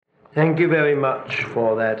Thank you very much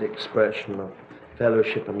for that expression of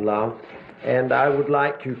fellowship and love. And I would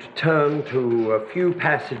like you to turn to a few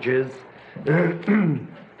passages in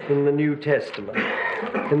the New Testament,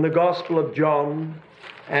 in the Gospel of John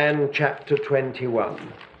and chapter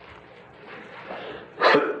 21.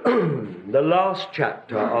 The last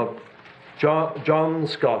chapter of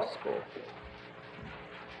John's Gospel.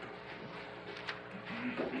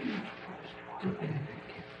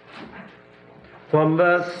 From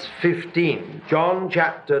verse 15, John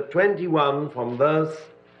chapter 21 from verse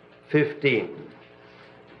 15.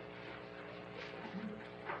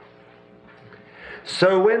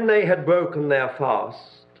 So when they had broken their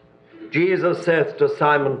fast, Jesus saith to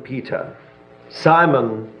Simon Peter,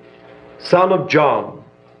 Simon, son of John,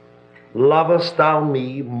 lovest thou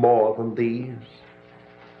me more than these?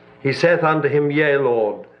 He saith unto him, Yea,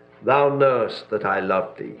 Lord, thou knowest that I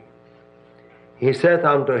love thee. He saith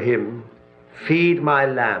unto him, Feed my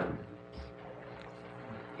lambs.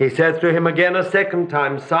 He saith to him again a second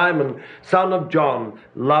time, Simon, son of John,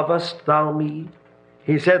 lovest thou me?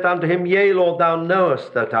 He saith unto him, Yea, Lord, thou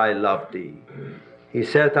knowest that I love thee. He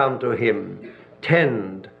saith unto him,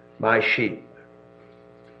 Tend my sheep.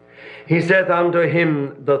 He saith unto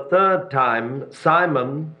him the third time,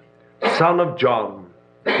 Simon, son of John,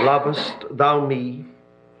 lovest thou me?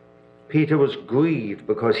 Peter was grieved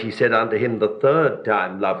because he said unto him the third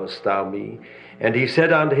time, Lovest thou me? And he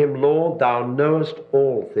said unto him, Lord, thou knowest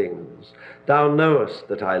all things. Thou knowest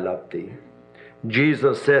that I love thee.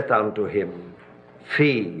 Jesus saith unto him,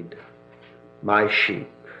 Feed my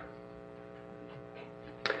sheep.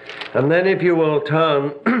 And then if you will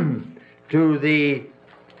turn to the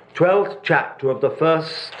 12th chapter of the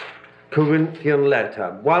first Corinthian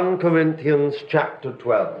letter, 1 Corinthians chapter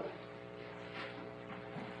 12.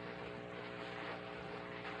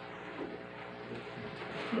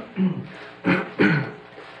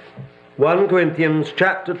 1 Corinthians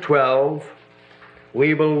chapter 12,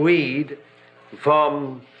 we will read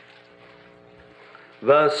from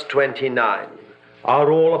verse 29.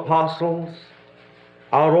 Are all apostles?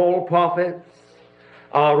 Are all prophets?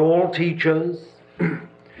 Are all teachers?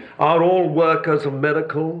 Are all workers of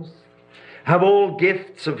miracles? Have all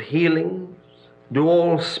gifts of healings? Do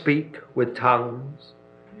all speak with tongues?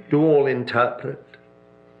 Do all interpret?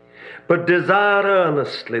 But desire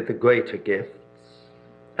earnestly the greater gifts,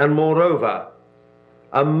 and moreover,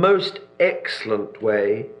 a most excellent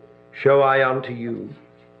way show I unto you.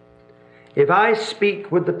 If I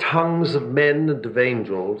speak with the tongues of men and of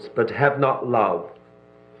angels, but have not love,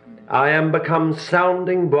 I am become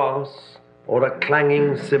sounding brass or a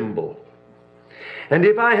clanging cymbal. And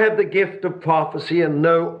if I have the gift of prophecy and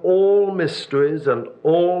know all mysteries and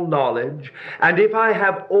all knowledge, and if I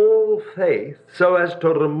have all faith so as to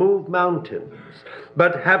remove mountains,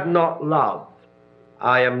 but have not love,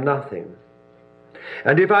 I am nothing.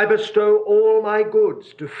 And if I bestow all my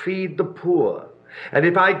goods to feed the poor, and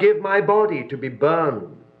if I give my body to be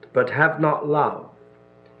burned, but have not love,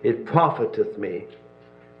 it profiteth me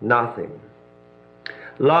nothing.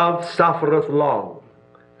 Love suffereth long,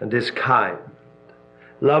 and is kind.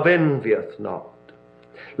 Love envieth not.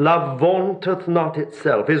 Love vaunteth not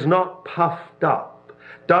itself, is not puffed up,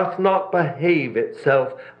 doth not behave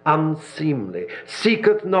itself unseemly,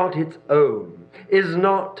 seeketh not its own, is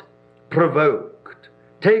not provoked,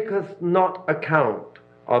 taketh not account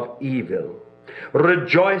of evil,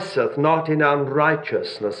 rejoiceth not in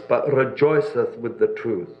unrighteousness, but rejoiceth with the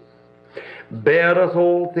truth, beareth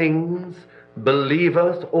all things,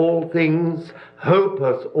 believeth all things,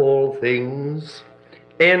 hopeth all things,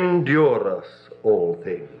 endureth all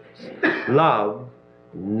things. Love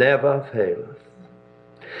never faileth.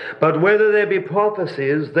 But whether there be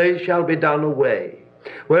prophecies, they shall be done away.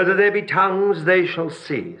 Whether there be tongues, they shall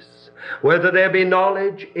cease. Whether there be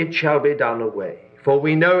knowledge, it shall be done away. For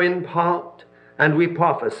we know in part, and we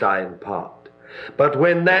prophesy in part. But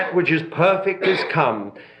when that which is perfect is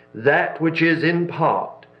come, that which is in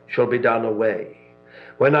part shall be done away.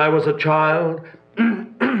 When I was a child,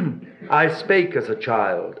 I spake as a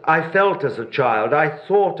child, I felt as a child, I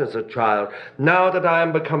thought as a child. Now that I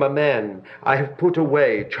am become a man, I have put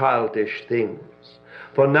away childish things.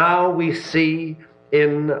 For now we see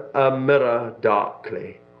in a mirror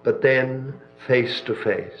darkly, but then face to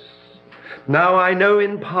face. Now I know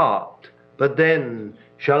in part, but then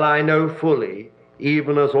shall I know fully,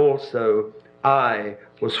 even as also I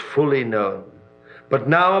was fully known. But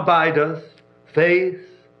now abideth faith,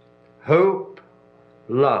 hope,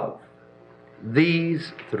 love,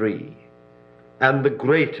 these three, and the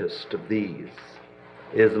greatest of these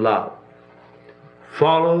is love.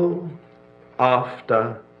 Follow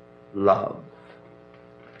after love.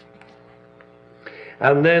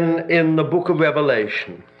 and then in the book of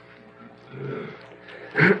Revelation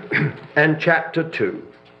and chapter 2.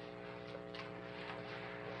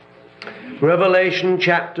 Revelation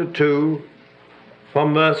chapter 2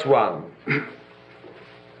 from verse 1.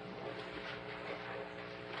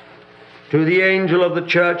 To the angel of the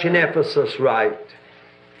church in Ephesus write,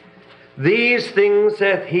 These things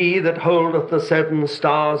saith he that holdeth the 7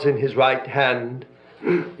 stars in his right hand,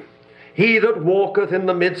 he that walketh in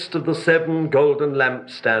the midst of the 7 golden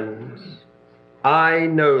lampstands. I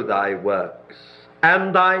know thy works,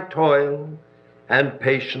 and thy toil, and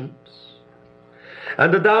patience,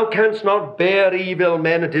 and that thou canst not bear evil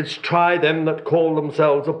men, and didst try them that call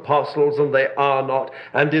themselves apostles, and they are not,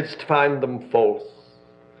 and didst find them false.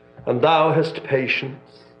 And thou hast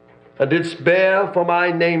patience, and didst bear for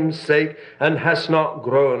my name's sake, and hast not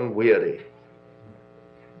grown weary.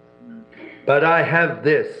 But I have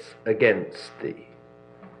this against thee,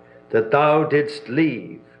 that thou didst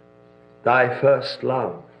leave thy first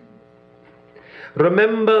love.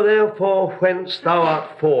 Remember therefore whence thou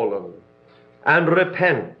art fallen, and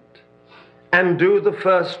repent, and do the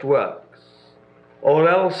first works, or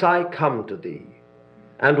else I come to thee,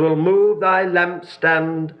 and will move thy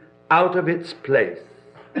lampstand out of its place,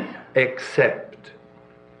 except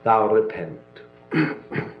thou repent.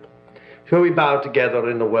 Shall we bow together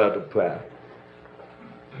in a word of prayer?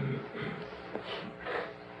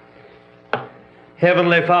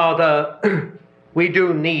 Heavenly Father, we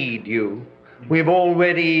do need you. We've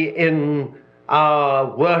already in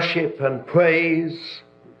our worship and praise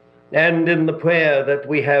and in the prayer that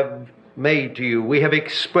we have made to you, we have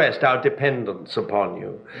expressed our dependence upon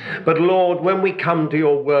you. But Lord, when we come to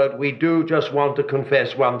your word, we do just want to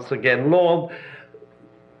confess once again, Lord,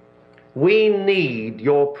 we need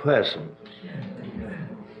your presence.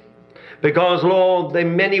 Because, Lord,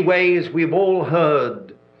 in many ways we've all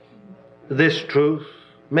heard this truth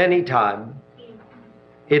many times.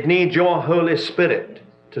 It needs your Holy Spirit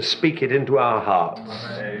to speak it into our hearts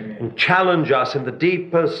and challenge us in the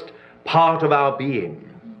deepest part of our being.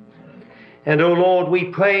 And, oh Lord, we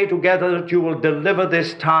pray together that you will deliver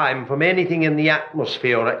this time from anything in the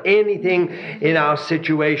atmosphere or anything in our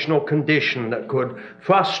situation or condition that could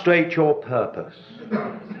frustrate your purpose.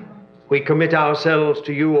 We commit ourselves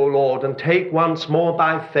to you, O Lord, and take once more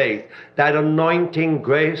by faith that anointing,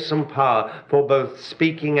 grace, and power for both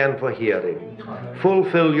speaking and for hearing.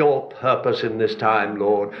 Fulfill your purpose in this time,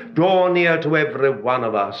 Lord. Draw near to every one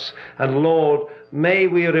of us. And Lord, may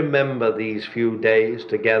we remember these few days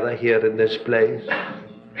together here in this place.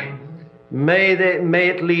 May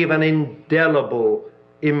it leave an indelible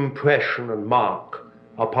impression and mark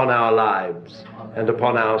upon our lives and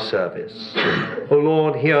upon our service. O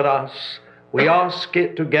Lord, hear us. We ask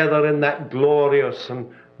it together in that glorious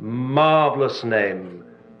and marvelous name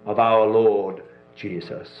of our Lord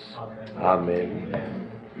Jesus.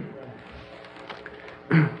 Amen.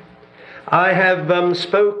 I have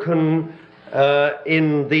spoken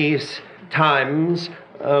in these times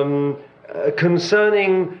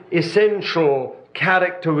concerning essential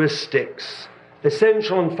characteristics,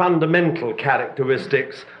 essential and fundamental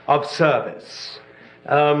characteristics of service.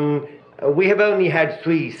 We have only had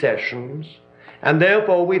 3 sessions, and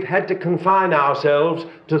therefore we've had to confine ourselves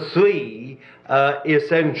to 3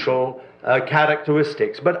 essential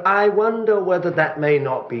characteristics. But I wonder whether that may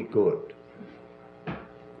not be good.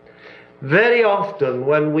 Very often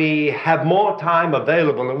when we have more time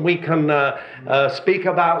available and we can speak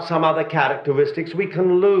about some other characteristics, we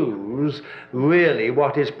can lose really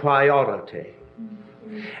what is priority.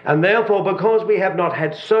 And therefore, because we have not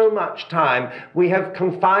had so much time, we have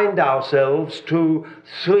confined ourselves to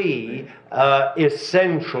 3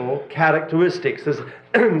 essential characteristics,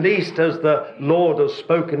 at least as the Lord has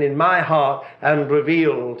spoken in my heart and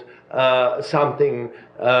revealed something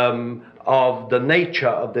of the nature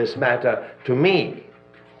of this matter to me.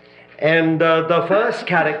 And the first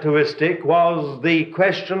characteristic was the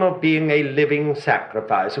question of being a living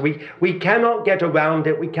sacrifice. We cannot get around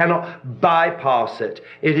it. We cannot bypass it.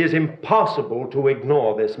 It is impossible to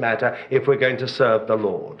ignore this matter if we're going to serve the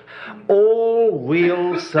Lord. All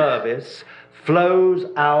real service flows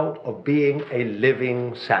out of being a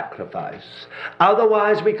living sacrifice.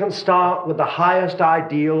 Otherwise, we can start with the highest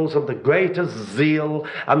ideals and the greatest zeal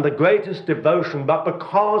and the greatest devotion, but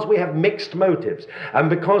because we have mixed motives and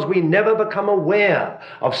because we never become aware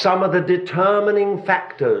of some of the determining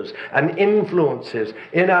factors and influences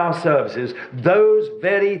in our services, those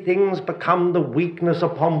very things become the weakness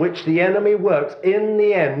upon which the enemy works in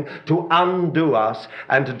the end to undo us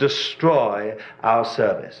and to destroy our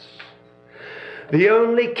service. The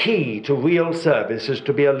only key to real service is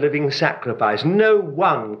to be a living sacrifice. No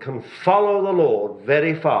one can follow the Lord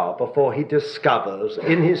very far before he discovers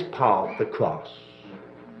in his path the cross.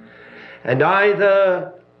 And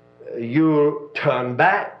either you turn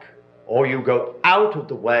back, or you go out of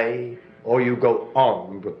the way, or you go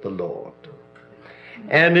on with the Lord.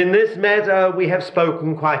 And in this matter, we have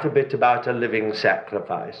spoken quite a bit about a living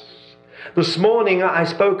sacrifice. This morning, I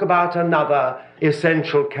spoke about another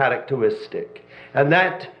essential characteristic, and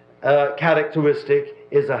that characteristic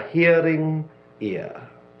is a hearing ear.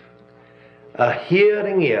 A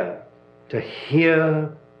hearing ear to hear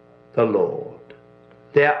the Lord.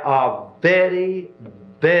 There are very,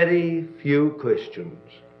 very few Christians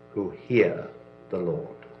who hear the Lord.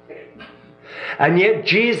 And yet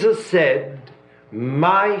Jesus said,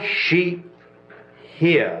 "My sheep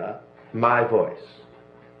hear my voice,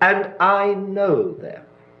 and I know them,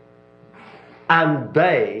 and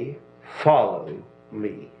they follow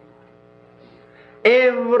me."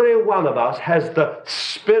 Every one of us has the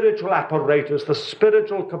spiritual apparatus, the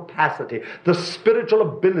spiritual capacity, the spiritual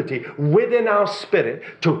ability within our spirit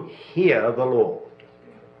to hear the Lord.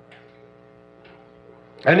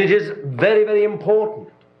 And it is very, very important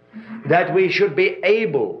that we should be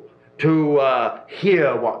able to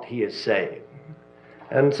hear what he is saying.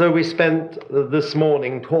 And so we spent this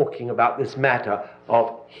morning talking about this matter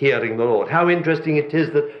of hearing the Lord. How interesting it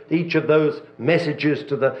is that each of those messages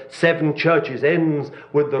to the 7 churches ends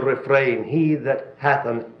with the refrain, "He that hath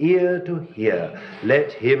an ear to hear,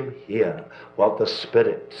 let him hear what the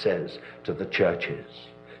Spirit says to the churches."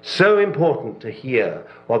 So important to hear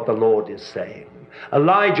what the Lord is saying.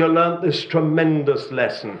 Elijah learnt this tremendous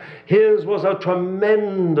lesson. His was a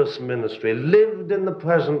tremendous ministry, lived in the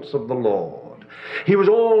presence of the Lord. He was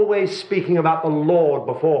always speaking about the Lord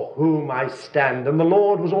before whom I stand. And the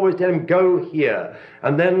Lord was always telling him, "Go here,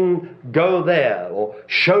 and then go there, or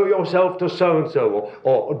show yourself to so-and-so,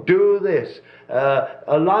 or do this."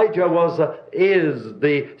 Elijah is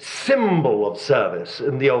the symbol of service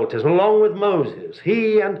in the Old Testament, along with Moses.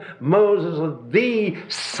 He and Moses are the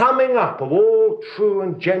summing up of all true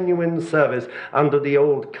and genuine service under the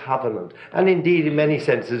Old Covenant, and indeed in many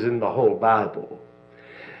senses in the whole Bible.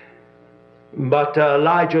 But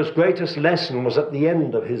Elijah's greatest lesson was at the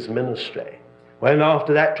end of his ministry, when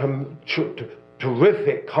after that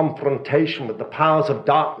terrific confrontation with the powers of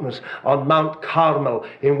darkness on Mount Carmel,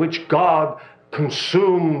 in which God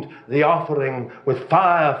consumed the offering with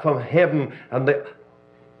fire from heaven, and the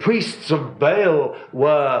priests of Baal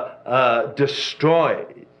were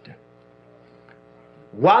destroyed.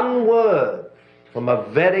 One word from a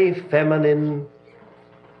very feminine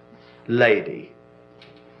lady,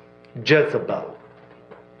 Jezebel,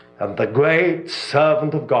 and the great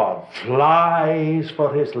servant of God flies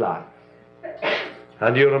for his life.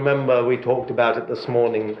 And you remember we talked about it this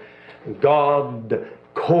morning. God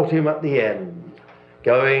caught him at the end,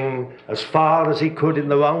 going as far as he could in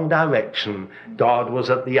the wrong direction. God was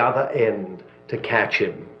at the other end to catch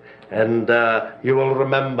him. And you will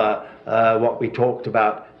remember what we talked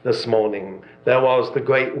about this morning. There was the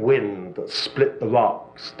great wind that split the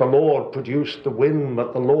rocks. The Lord produced the wind,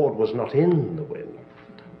 but the Lord was not in the wind.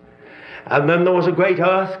 And then there was a great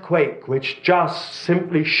earthquake which just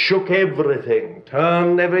simply shook everything,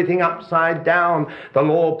 turned everything upside down. The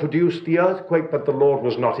Lord produced the earthquake, but the Lord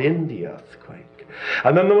was not in the earthquake.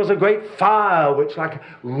 And then there was a great fire which like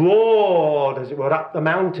roared, as it were, up the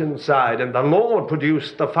mountainside. And the Lord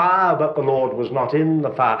produced the fire, but the Lord was not in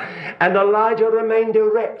the fire. And Elijah remained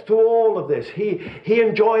erect through all of this. He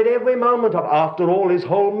enjoyed every moment of, after all, his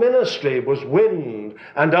whole ministry was wind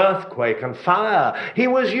and earthquake and fire. He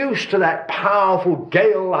was used to that powerful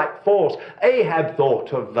gale-like force. Ahab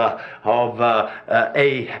thought of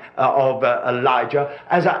Elijah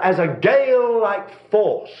as a gale-like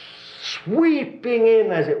force, sweeping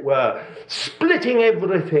in, as it were, splitting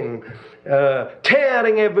everything,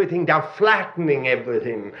 tearing everything down, flattening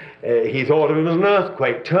everything. He thought of him as an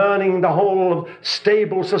earthquake, turning the whole of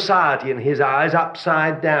stable society in his eyes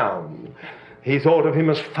upside down. He thought of him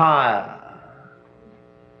as fire.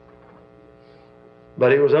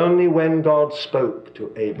 But it was only when God spoke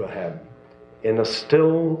to Abraham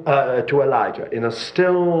to Elijah in a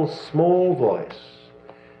still small voice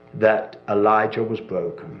that Elijah was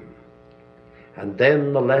broken. And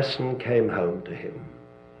then the lesson came home to him.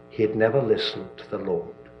 He had never listened to the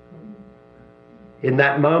Lord. In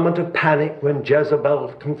that moment of panic when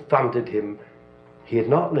Jezebel confronted him, he had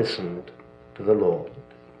not listened to the Lord.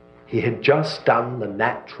 He had just done the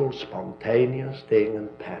natural, spontaneous thing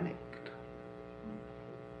and panicked.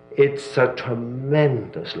 It's a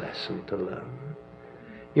tremendous lesson to learn.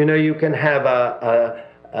 You know, you can have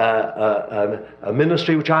a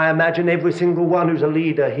ministry which I imagine every single one who's a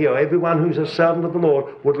leader here, everyone who's a servant of the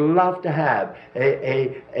Lord would love to have,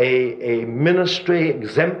 a ministry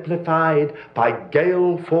exemplified by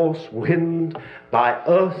gale force wind, by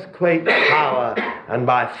earthquake power, and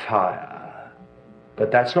by fire.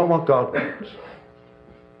 But that's not what God wants.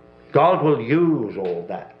 God will use all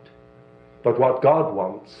that. But what God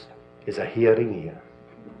wants is a hearing ear.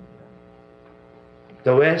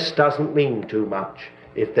 The rest doesn't mean too much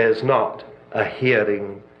if there's not a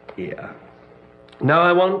hearing ear. Now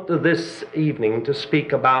I want this evening to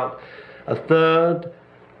speak about a third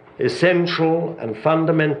essential and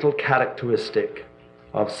fundamental characteristic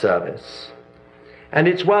of service. And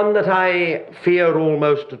it's one that I fear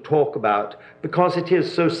almost to talk about because it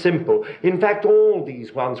is so simple. In fact, all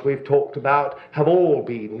these ones we've talked about have all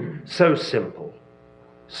been so simple.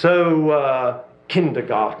 So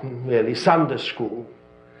kindergarten, really, Sunday school.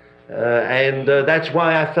 And that's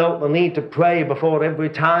why I felt the need to pray before every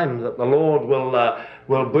time that the Lord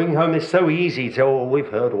will bring home. It's so easy to say, oh, we've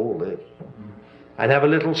heard all this, and have a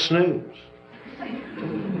little snooze.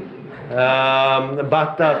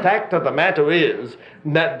 But the fact of the matter is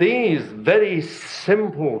that these very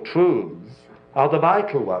simple truths are the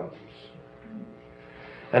vital ones.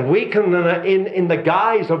 And we can, in the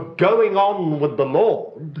guise of going on with the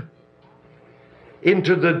Lord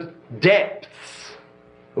into the depths,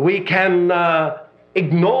 we can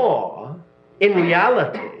ignore, in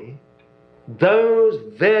reality, those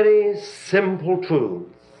very simple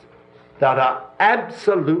truths that are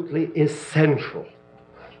absolutely essential.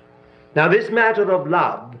 Now, this matter of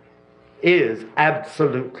love is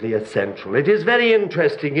absolutely essential. It is very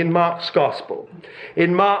interesting in Mark's Gospel.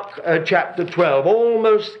 In Mark chapter 12,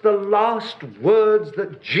 almost the last words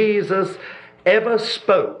that Jesus ever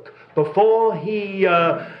spoke before he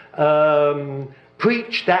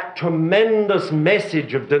preached that tremendous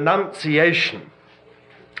message of denunciation,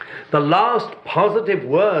 the last positive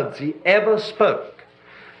words he ever spoke,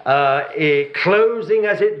 closing,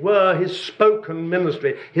 as it were, his spoken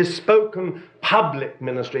ministry, his spoken public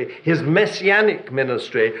ministry, his messianic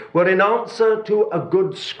ministry, were in answer to a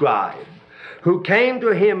good scribe who came to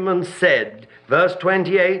him and said, verse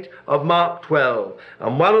 28 of Mark 12,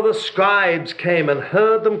 and one of the scribes came and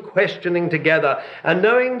heard them questioning together, and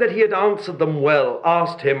knowing that he had answered them well,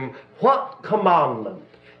 asked him, what commandment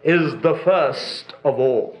is the first of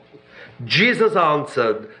all? Jesus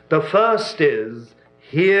answered, the first is,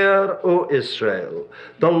 hear, O Israel,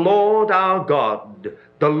 the Lord our God,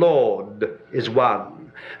 the Lord is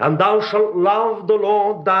one. And thou shalt love the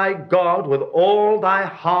Lord thy God with all thy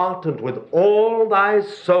heart and with all thy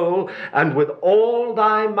soul and with all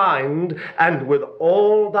thy mind and with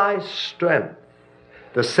all thy strength.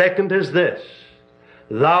 The second is this,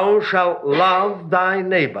 thou shalt love thy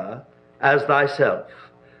neighbor as thyself.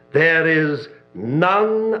 There is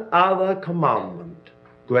none other commandment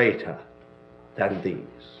greater than these.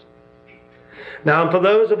 Now, for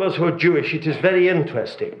those of us who are Jewish, it is very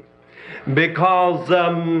interesting because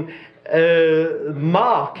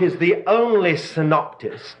Mark is the only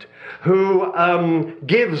synoptist who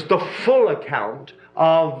gives the full account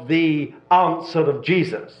of the answer of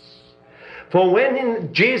Jesus. For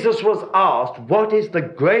when Jesus was asked, what is the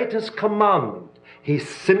greatest commandment? He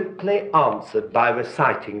simply answered by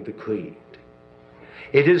reciting the creed.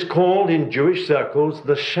 It is called in Jewish circles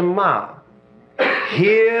the Shema.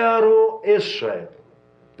 Hear, O Israel,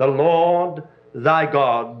 the Lord thy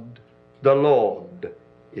God, the Lord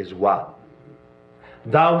is one.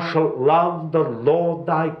 Thou shalt love the Lord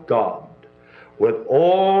thy God with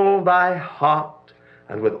all thy heart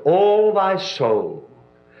and with all thy soul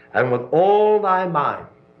and with all thy mind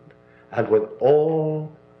and with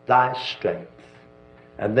all thy strength.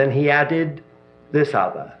 And then he added this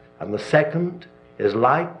other, and the second is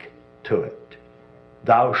like to it.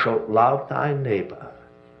 Thou shalt love thy neighbor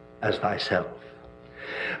as thyself.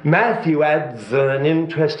 Matthew adds an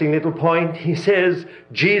interesting little point. He says,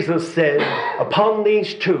 Jesus said, upon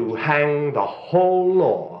these two hang the whole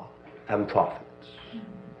law and prophets.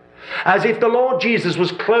 As if the Lord Jesus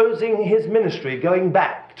was closing his ministry, going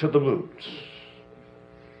back to the roots.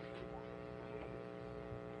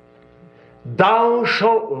 Thou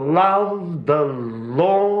shalt love the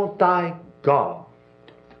Lord thy God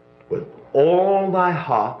with all thy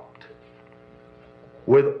heart,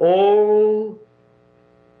 with all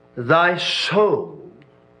thy soul,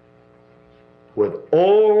 with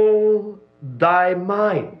all thy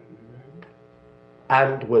mind,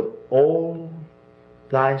 and with all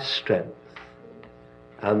thy strength.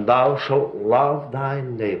 And thou shalt love thy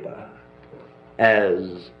neighbor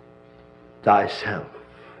as thyself.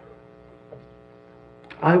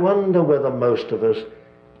 I wonder whether most of us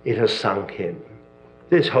it has sunk in.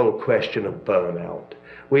 This whole question of burnout.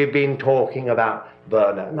 We've been talking about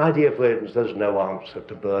burnout. My dear friends, there's no answer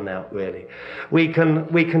to burnout, really. We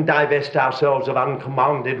can divest ourselves of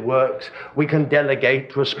uncommanded works. We can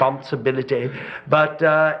delegate responsibility. But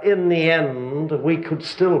in the end, we could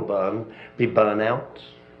still be burnout.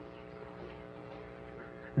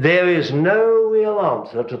 There is no real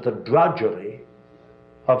answer to the drudgery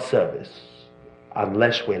of service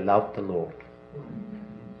unless we love the Lord.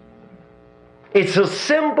 It's as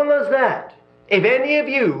simple as that. If any of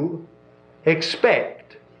you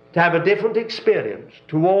expect to have a different experience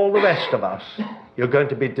to all the rest of us, you're going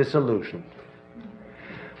to be disillusioned.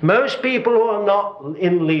 Most people who are not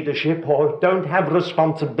in leadership or don't have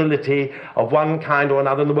responsibility of one kind or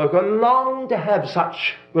another in the work long to have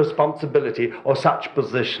such responsibility or such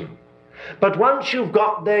position. But once you've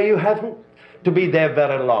got there, you haven't to be there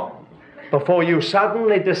very long before you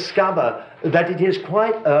suddenly discover that it is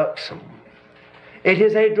quite irksome. It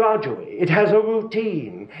is a drudgery. It has a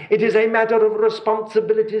routine. It is a matter of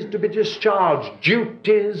responsibilities to be discharged,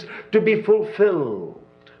 duties to be fulfilled.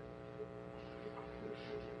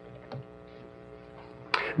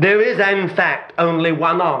 There is, in fact, only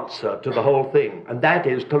one answer to the whole thing, and that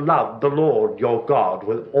is to love the Lord your God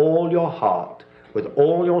with all your heart, with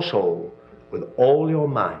all your soul, with all your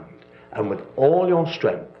mind, and with all your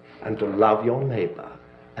strength, and to love your neighbor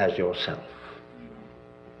as yourself.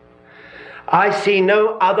 I see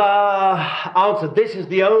no other answer. This is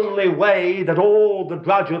the only way that all the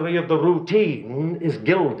drudgery of the routine is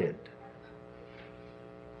gilded.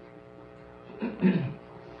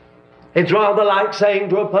 It's rather like saying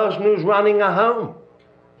to a person who's running a home,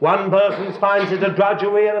 one person finds it a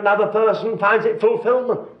drudgery and another person finds it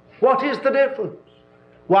fulfillment. What is the difference?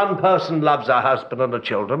 One person loves her husband and her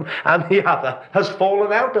children, and the other has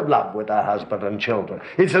fallen out of love with her husband and children.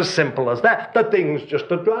 It's as simple as that. The thing's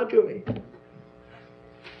just a drudgery.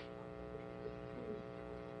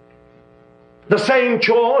 The same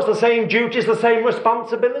chores, the same duties, the same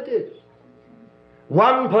responsibilities.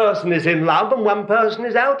 One person is in love and one person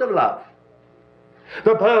is out of love.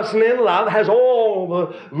 The person in love has all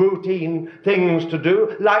the routine things to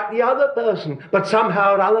do like the other person, but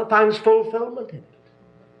somehow or other finds fulfillment in it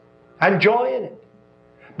and joy in it.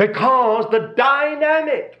 Because the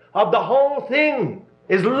dynamic of the whole thing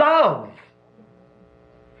is love.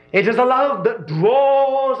 It is a love that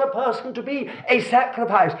draws a person to be a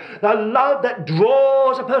sacrifice. The love that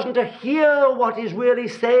draws a person to hear what is really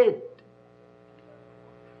said.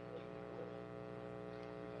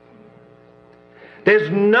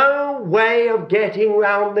 There's no way of getting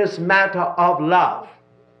round this matter of love.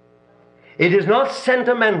 It is not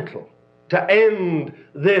sentimental to end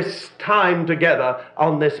this time together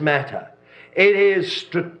on this matter. It is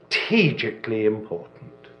strategically important.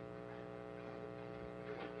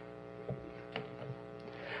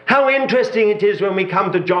 How interesting it is when we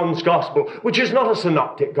come to John's Gospel, which is not a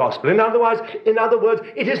synoptic gospel. In other words,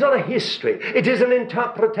 it is not a history. It is an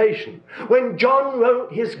interpretation. When John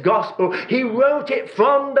wrote his Gospel, he wrote it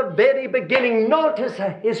from the very beginning, not as a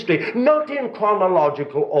history, not in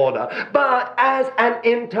chronological order, but as an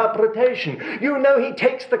interpretation. You know, he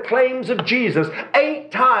takes the claims of Jesus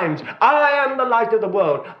 8 times. I am the light of the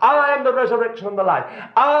world. I am the resurrection and the life.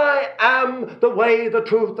 I am the way, the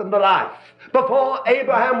truth, and the life. Before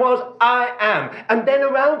Abraham was, I am. And then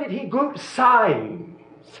around it he groups signs.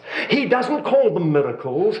 He doesn't call them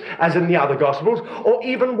miracles, as in the other Gospels, or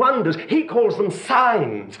even wonders. He calls them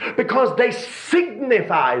signs, because they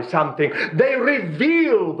signify something. They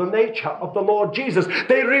reveal the nature of the Lord Jesus.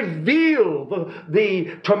 They reveal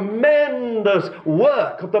the tremendous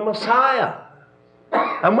work of the Messiah.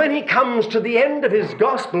 And when he comes to the end of his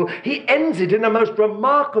gospel, he ends it in a most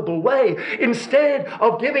remarkable way. Instead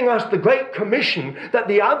of giving us the great commission that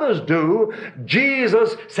the others do,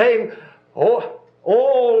 Jesus saying,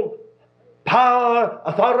 all power,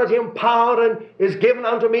 authority and power is given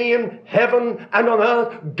unto me in heaven and on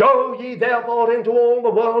earth. Go ye therefore into all the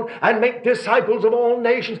world and make disciples of all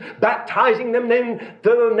nations, baptizing them in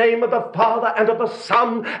the name of the Father and of the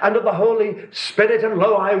Son and of the Holy Spirit. And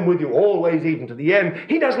lo, I am with you always, even to the end.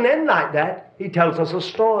 He doesn't end like that. He tells us a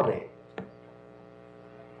story.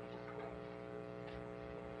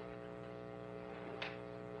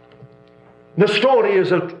 The story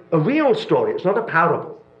is a real story. It's not a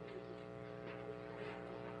parable.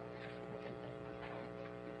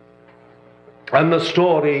 And the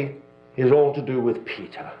story is all to do with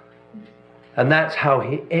Peter. And that's how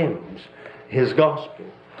he ends his gospel.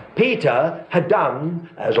 Peter had done,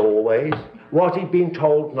 as always, what he'd been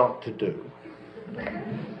told not to do.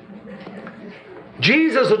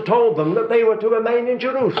 Jesus had told them that they were to remain in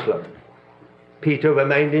Jerusalem. Peter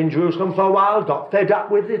remained in Jerusalem for a while, got fed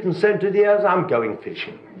up with it and said to the others, I'm going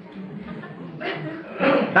fishing.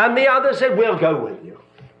 And the others said, we'll go with you.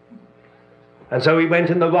 And so he went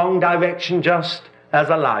in the wrong direction, just as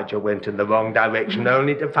Elijah went in the wrong direction,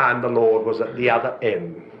 only to find the Lord was at the other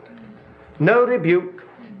end. No rebuke.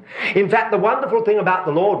 In fact, the wonderful thing about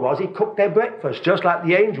the Lord was he cooked their breakfast, just like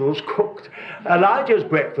the angels cooked Elijah's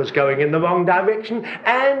breakfast, going in the wrong direction,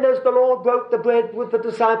 and as the Lord broke the bread with the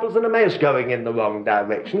disciples in Emmaus, going in the wrong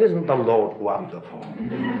direction. Isn't the Lord wonderful?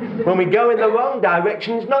 When we go in the wrong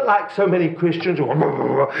direction, it's not like so many Christians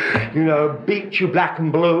who, beat you black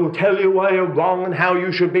and blue, tell you where you're wrong and how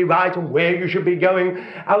you should be right and where you should be going.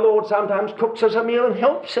 Our Lord sometimes cooks us a meal and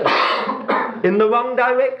helps us in the wrong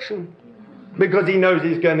direction, because he knows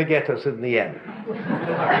he's going to get us in the end.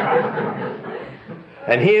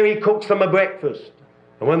 And here he cooks them a breakfast.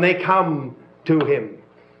 And when they come to him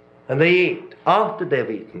and they eat, after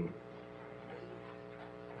they've eaten,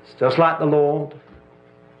 it's just like the Lord.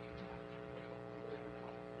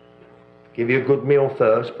 Give you a good meal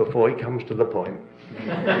first before he comes to the point.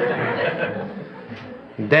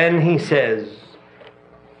 Then he says,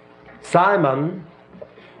 Simon,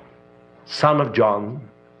 son of John,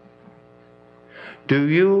 do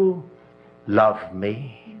you love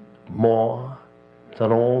me more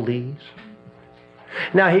than all these?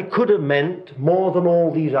 Now, he could have meant more than all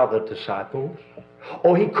these other disciples,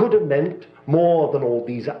 or he could have meant more than all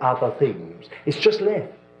these other things. It's just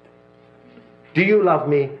left. Do you love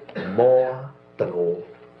me more than all?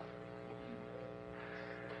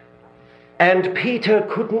 And Peter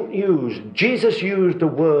couldn't use, Jesus used a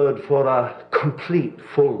word for a complete,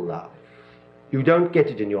 full love. You don't get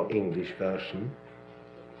it in your English version.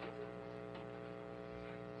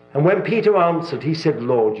 And when Peter answered, he said,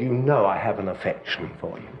 Lord, you know I have an affection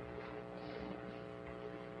for you.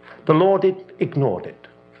 The Lord ignored it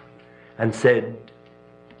and said,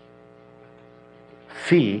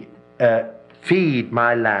 feed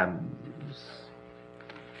my lambs.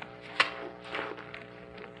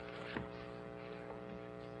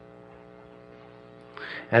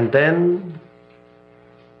 And then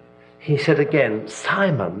he said again,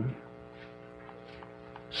 Simon,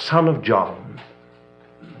 son of John,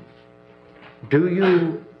 do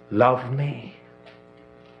you love me?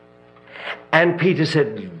 And Peter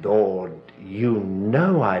said, Lord, you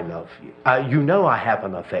know I love you. You know I have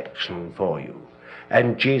an affection for you.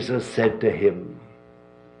 And Jesus said to him,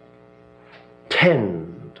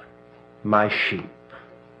 tend my sheep.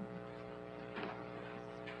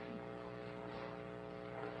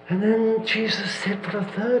 And then Jesus said for a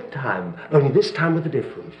third time, only this time with a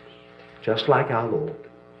difference, just like our Lord.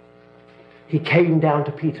 He came down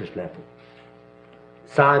to Peter's level.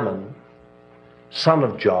 Simon, son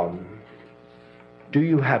of John, do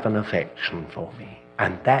you have an affection for me?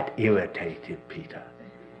 And that irritated Peter.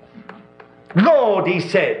 Lord, he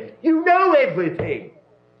said, you know everything.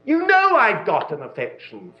 You know I've got an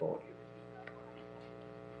affection for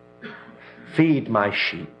you. Feed my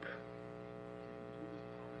sheep.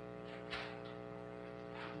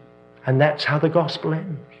 And that's how the gospel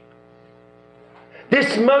ends.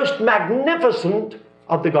 This most magnificent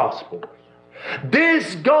of the gospels.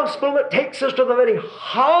 This gospel that takes us to the very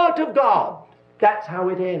heart of God. That's how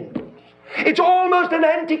it ends. It's almost an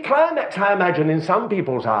anticlimax, I imagine, in some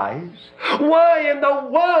people's eyes. Why in the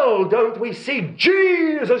world don't we see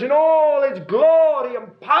Jesus in all his glory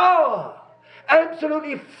and power,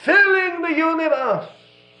 absolutely filling the universe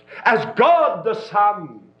as God the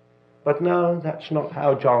Son? But no, that's not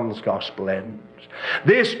how John's gospel ends.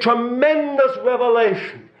 This tremendous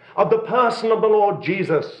revelation of the person of the Lord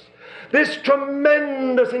Jesus, this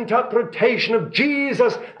tremendous interpretation of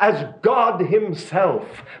Jesus as God himself,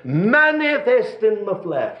 manifest in the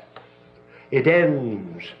flesh, it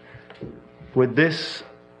ends with this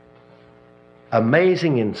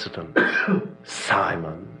amazing incident.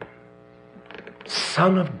 Simon,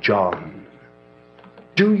 son of John,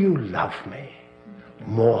 do you love me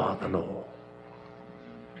more than all?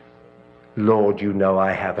 Lord, you know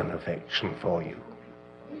I have an affection for you.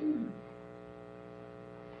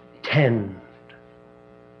 Tend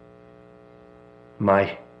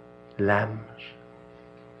my lambs.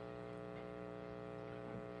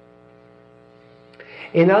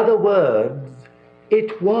 In other words,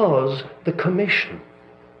 it was the commission.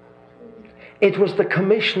 It was the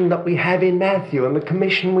commission that we have in Matthew, and the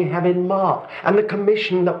commission we have in Mark, and the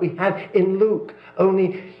commission that we have in Luke.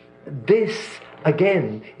 Only this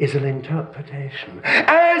again, is an interpretation.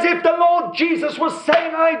 As if the Lord Jesus was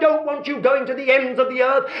saying, I don't want you going to the ends of the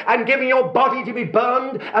earth and giving your body to be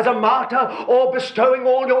burned as a martyr, or bestowing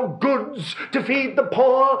all your goods to feed the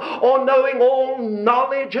poor, or knowing all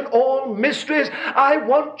knowledge and all mysteries. I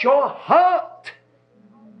want your heart.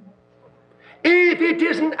 If it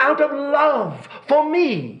isn't out of love for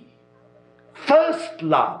me, first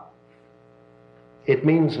love, it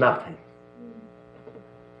means nothing.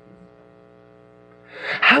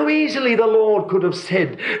 How easily the Lord could have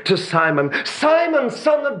said to Simon, Simon,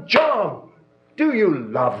 son of John, do you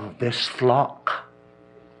love this flock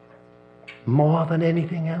more than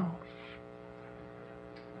anything else?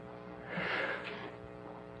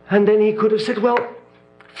 And then he could have said, well,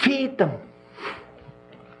 feed them.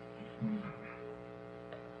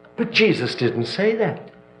 But Jesus didn't say that.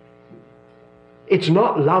 It's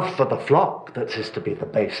not love for the flock that is to be the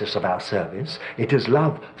basis of our service. It is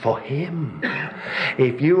love for him.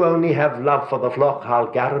 If you only have love for the flock,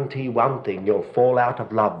 I'll guarantee one thing: you'll fall out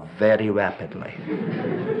of love very rapidly.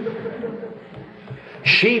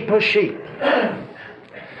 Sheep are sheep.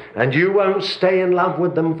 And you won't stay in love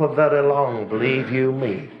with them for very long, believe you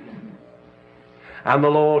me. And the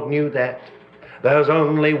Lord knew that. There's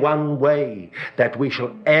only one way that we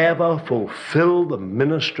shall ever fulfill the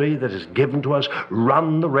ministry that is given to us,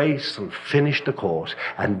 run the race and finish the course,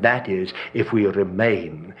 and that is if we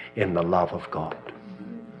remain in the love of God.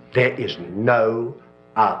 There is no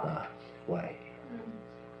other way.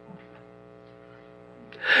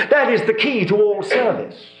 That is the key to all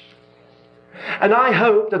service. And I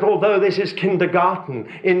hope that although this is kindergarten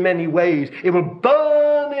in many ways, it will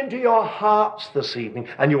burn into your hearts this evening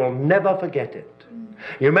and you will never forget it.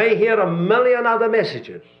 You may hear a million other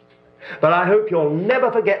messages, but I hope you'll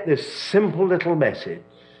never forget this simple little message,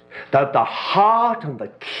 that the heart and the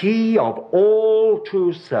key of all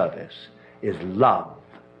true service is love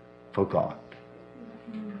for God.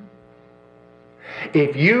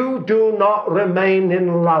 If you do not remain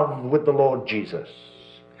in love with the Lord Jesus,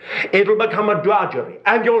 it'll become a drudgery,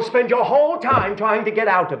 and you'll spend your whole time trying to get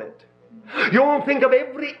out of it. You'll think of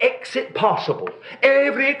every exit possible,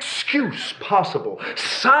 every excuse possible,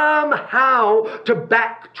 somehow to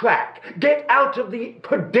backtrack, get out of the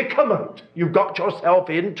predicament you've got yourself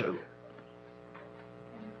into,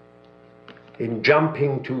 in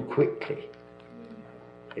jumping too quickly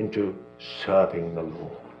into serving the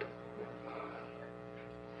Lord.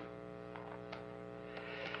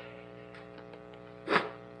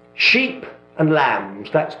 Sheep and lambs,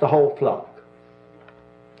 that's the whole flock.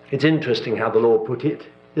 It's interesting how the Lord put it,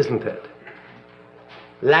 isn't it?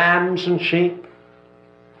 Lambs and sheep.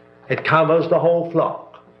 It covers the whole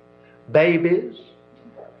flock. Babies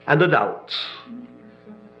and adults.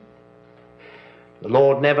 The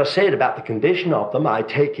Lord never said about the condition of them. I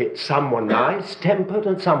take it some were nice-tempered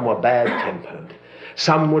and some were bad-tempered.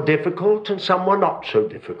 Some were difficult and some were not so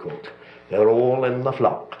difficult. They're all in the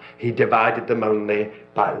flock. He divided them only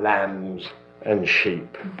by lambs and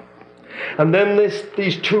sheep. And then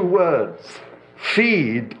these two words,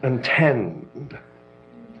 feed and tend.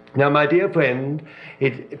 Now, my dear friends,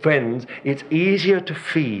 it's easier to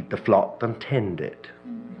feed the flock than tend it.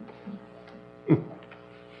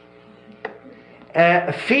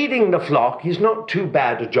 Feeding the flock is not too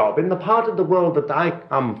bad a job. In the part of the world that I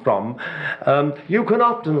come from, you can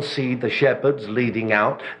often see the shepherds leading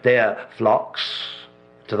out their flocks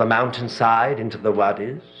to the mountainside, into the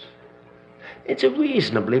wadis. It's a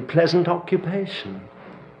reasonably pleasant occupation.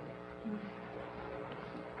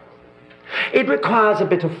 It requires a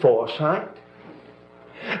bit of foresight.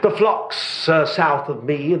 The flocks south of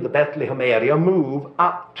me in the Bethlehem area move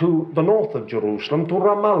up to the north of Jerusalem, to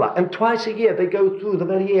Ramallah, and twice a year they go through the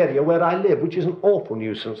very area where I live, which is an awful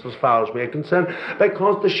nuisance as far as we're concerned,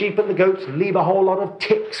 because the sheep and the goats leave a whole lot of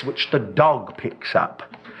ticks which the dog picks up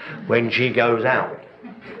when she goes out.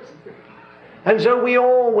 And so we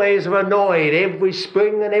always are annoyed every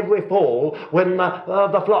spring and every fall when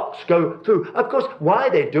the flocks go through. Of course, why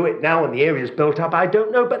they do it now when the area's built up, I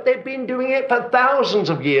don't know, but they've been doing it for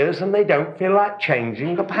thousands of years and they don't feel like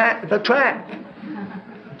changing the track.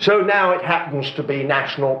 So now it happens to be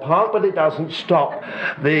national park, but it doesn't stop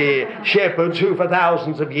the shepherds who for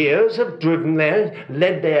thousands of years have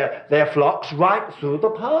led their flocks right through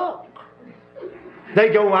the park. They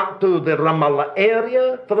go up to the Ramallah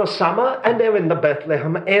area for the summer, and they're in the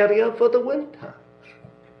Bethlehem area for the winter.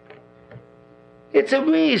 It's a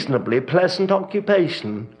reasonably pleasant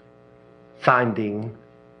occupation, finding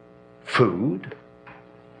food.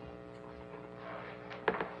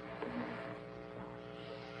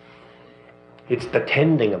 It's the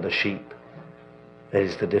tending of the sheep that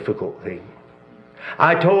is the difficult thing.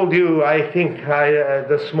 I told you, I think,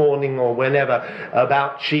 this morning or whenever,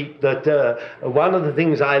 about sheep, that one of the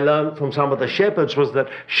things I learned from some of the shepherds was that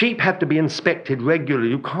sheep have to be inspected regularly.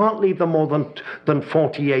 You can't leave them more than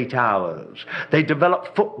 48 hours. They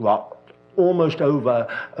develop foot rot almost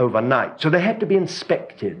overnight. So they have to be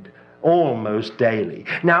inspected almost daily.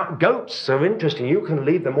 Now, goats are interesting. You can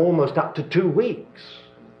leave them almost up to 2 weeks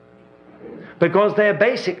because they're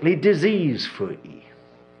basically disease-free.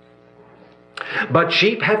 But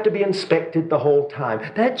sheep have to be inspected the whole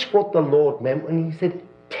time. That's what the Lord meant when he said,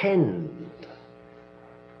 tend.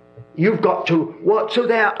 You've got to watch. So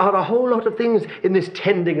there are a whole lot of things in this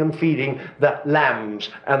tending and feeding the lambs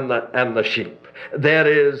and the sheep. There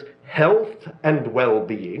is health and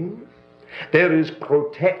well-being. There is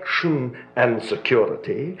protection and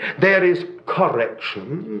security. There is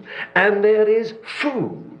correction. And there is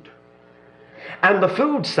food. And the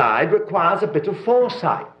food side requires a bit of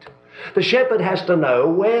foresight. The shepherd has to know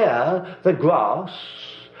where the grass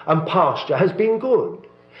and pasture has been good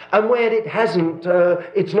and where it hasn't,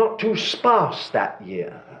 it's not too sparse that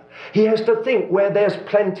year. He has to think where there's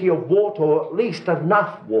plenty of water, or at least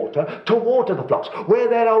enough water, to water the flocks, where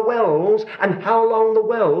there are wells and how long the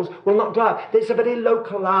wells will not dry up. It's a very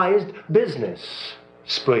localized business,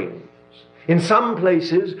 springs. In some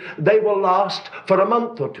places, they will last for a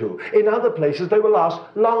month or two. In other places, they will last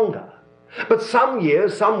longer. But some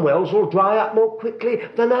years, some wells will dry up more quickly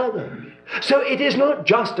than others. So it is not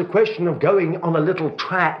just a question of going on a little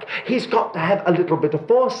track. He's got to have a little bit of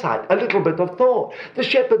foresight, a little bit of thought. The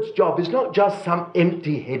shepherd's job is not just some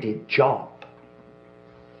empty-headed job.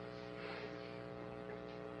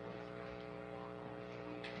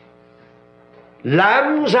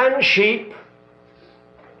 Lambs and sheep,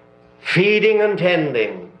 feeding and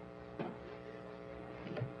tending.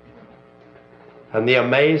 And the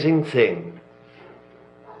amazing thing,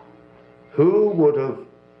 who would have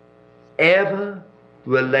ever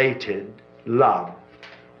related love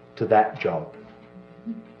to that job?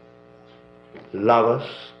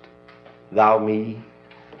 Lovest thou me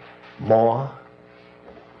more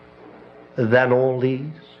than all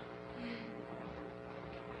these?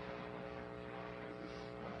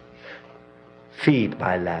 Feed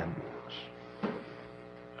my lambs,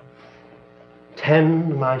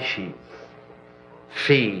 tend my sheep.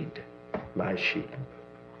 Feed my sheep.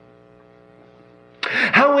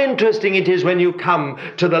 How interesting it is when you come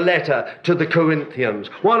to the letter to the Corinthians.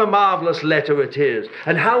 What a marvelous letter it is.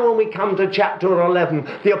 And how when we come to chapter 11,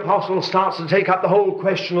 the apostle starts to take up the whole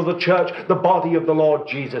question of the church, the body of the Lord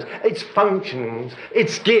Jesus, its functions,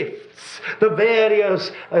 its gifts, the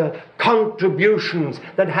various contributions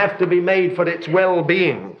that have to be made for its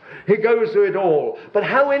well-being. He goes through it all. But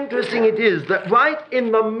how interesting it is that right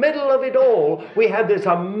in the middle of it all, we have this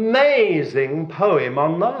amazing poem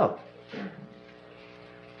on love.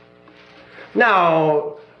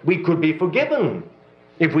 Now, we could be forgiven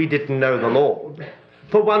if we didn't know the Lord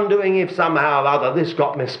for wondering if somehow or other this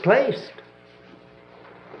got misplaced.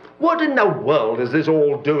 What in the world is this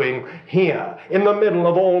all doing here in the middle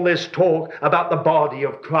of all this talk about the body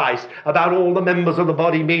of Christ, about all the members of the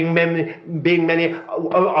body being many,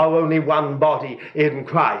 are only one body in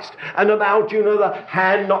Christ, and about, the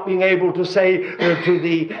hand not being able to say to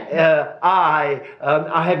the eye,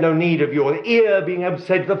 I have no need of you, or the ear being able to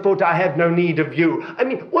say to the foot, I have no need of you. I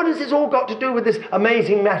mean, what has this all got to do with this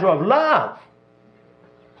amazing matter of love?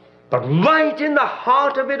 But right in the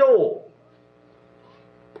heart of it all,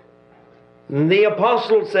 the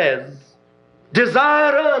apostle says,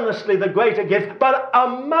 desire earnestly the greater gift, but a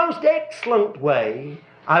most excellent way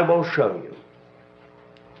I will show you.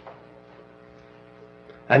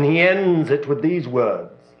 And he ends it with these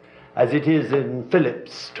words, as it is in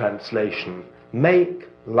Phillips' translation, make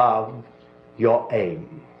love your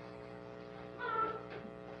aim.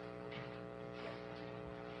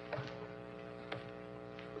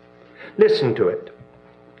 Listen to it.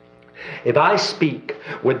 If I speak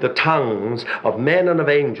with the tongues of men and of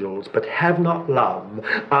angels, but have not love,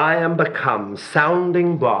 I am become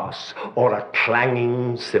sounding brass or a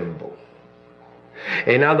clanging cymbal.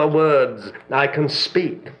 In other words, I can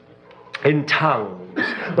speak in tongues,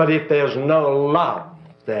 but if there's no love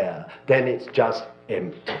there, then it's just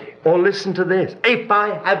empty. Or listen to this. If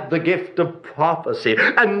I have the gift of prophecy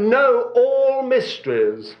and know all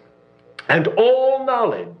mysteries and all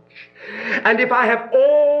knowledge, and if I have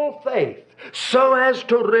all faith so as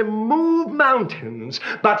to remove mountains,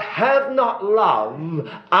 but have not love,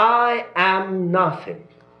 I am nothing.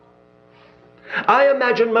 I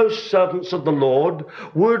imagine most servants of the Lord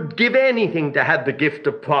would give anything to have the gift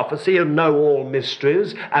of prophecy and know all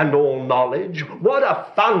mysteries and all knowledge. What a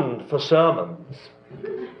fund for sermons.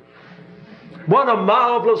 What a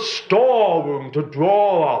marvelous storeroom to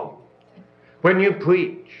draw on when you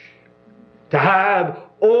preach. To have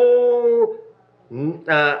all,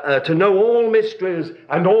 to know all mysteries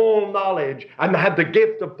and all knowledge, and have the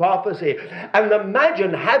gift of prophecy. And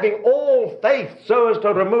imagine having all faith so as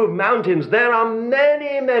to remove mountains. There are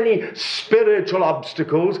many, many spiritual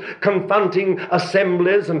obstacles confronting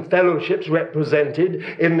assemblies and fellowships represented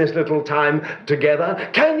in this little time together.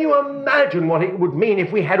 Can you imagine what it would mean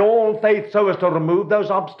if we had all faith so as to remove those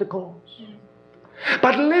obstacles?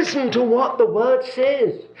 But listen to what the word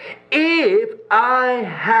says. If I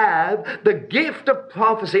have the gift of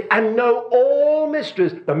prophecy and know all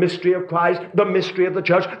mysteries, the mystery of Christ, the mystery of the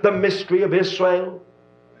church, the mystery of Israel,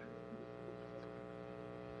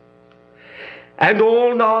 and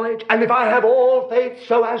all knowledge, and if I have all faith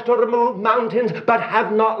so as to remove mountains, but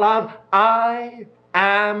have not love, I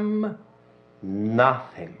am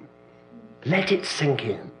nothing. Let it sink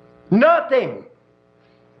in. Nothing.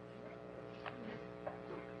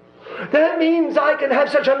 That means I can have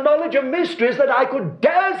such a knowledge of mysteries that I could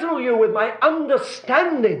dazzle you with my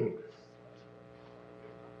understanding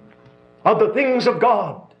of the things of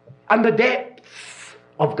God and the depths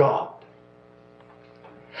of God.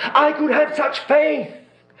 I could have such faith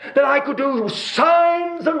that I could do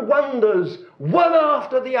signs and wonders one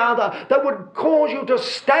after the other that would cause you to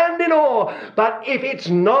stand in awe. But if it's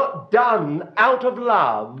not done out of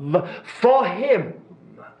love for Him,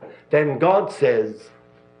 then God says,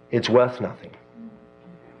 it's worth nothing.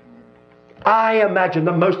 I imagine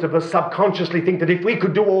that most of us subconsciously think that if we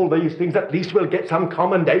could do all these things, at least we'll get some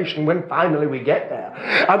commendation when finally we get there.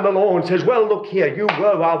 And the Lord says, well, look here, you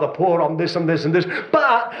were rather poor on this and this and this,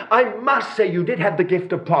 but I must say you did have the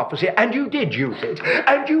gift of prophecy, and you did use it,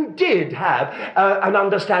 and you did have an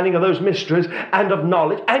understanding of those mysteries and of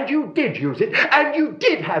knowledge, and you did use it, and you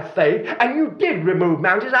did have faith, and you did remove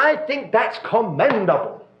mountains. I think that's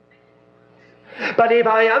commendable. But if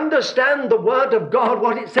I understand the word of God,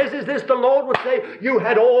 what it says is this: the Lord would say, you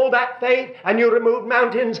had all that faith and you removed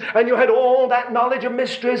mountains, and you had all that knowledge of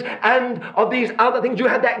mysteries and of these other things. You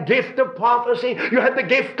had that gift of prophecy, you had the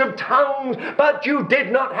gift of tongues, but you did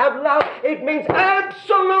not have love. It means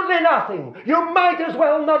absolutely nothing. You might as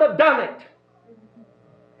well not have done it.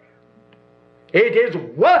 It is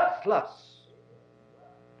worthless.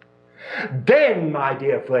 Then, my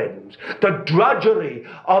dear friends, the drudgery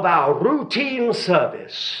of our routine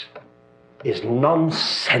service is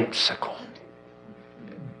nonsensical.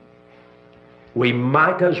 We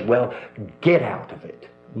might as well get out of it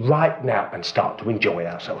right now and start to enjoy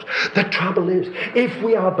ourselves. The trouble is, if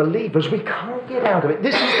we are believers, we can't get out of it.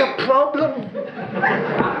 This is the problem.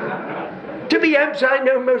 To be absolute, I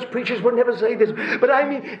know most preachers would never say this, but I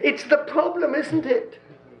mean, it's the problem, isn't it?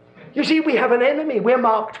 You see, we have an enemy. We're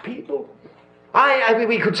marked people. I mean,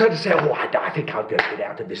 we could sort of say, oh, I think I'll just get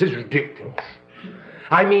out of this. This is ridiculous.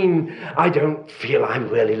 I mean, I don't feel I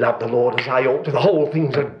really love the Lord as I ought to. The whole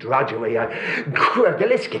thing's a drudgery.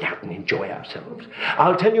 Let's get out and enjoy ourselves.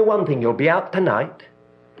 I'll tell you one thing. You'll be out tonight,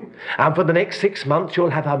 and for the next 6 months, you'll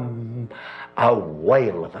have a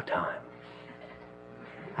whale of a time.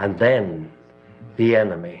 And then the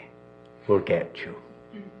enemy will get you.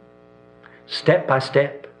 Step by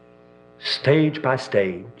step, stage by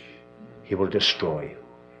stage, he will destroy you.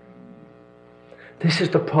 This is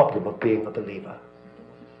the problem of being a believer.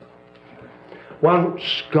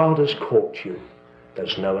 Once God has caught you,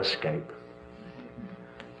 there's no escape.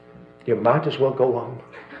 You might as well go on.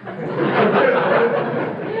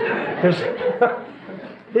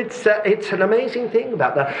 It's an amazing thing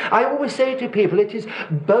about that. I always say to people, it is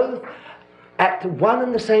both at one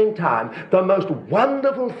and the same time the most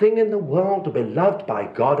wonderful thing in the world to be loved by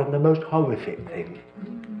God and the most horrific thing.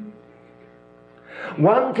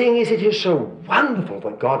 One thing is, it is so wonderful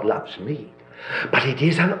that God loves me, but it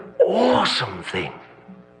is an awesome thing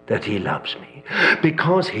that he loves me,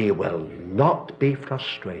 because he will not be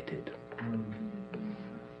frustrated.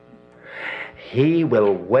 He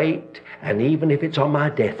will wait, and even if it's on my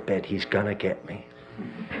deathbed, he's going to get me.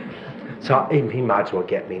 So he might as well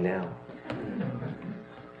get me now.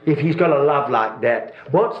 If he's got a love like that,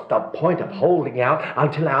 what's the point of holding out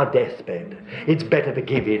until our deathbed? It's better to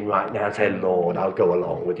give in right now and say, Lord, I'll go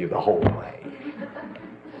along with you the whole way.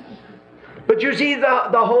 But you see, the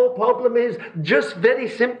whole problem is just very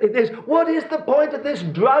simply this. What is the point of this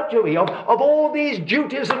drudgery, of all these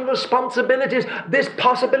duties and responsibilities, this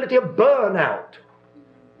possibility of burnout?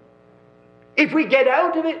 If we get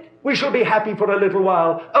out of it, we shall be happy for a little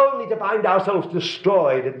while, only to find ourselves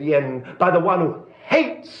destroyed at the end by the one who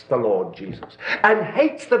hates the Lord Jesus and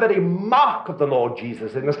hates the very mark of the Lord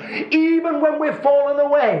Jesus in us, even when we've fallen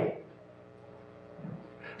away.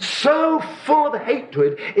 So full of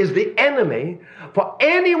hatred is the enemy for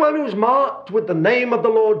anyone who's marked with the name of the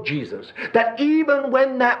Lord Jesus, that even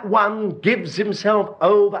when that one gives himself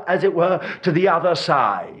over, as it were, to the other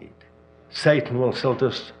side, Satan will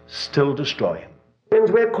still destroy him.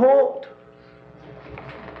 Friends, we're caught.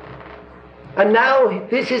 And now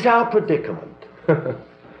this is our predicament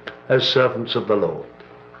as servants of the Lord.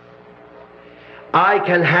 I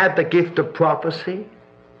can have the gift of prophecy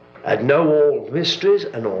and know all mysteries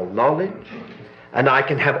and all knowledge, and I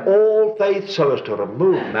can have all faith so as to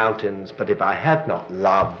remove mountains, but if I have not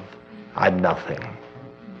love, I'm nothing.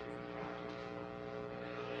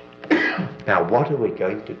 Now, what are we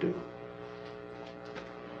going to do?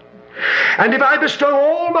 And if I bestow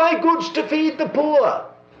all my goods to feed the poor?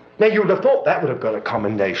 Now, you'd have thought that would have got a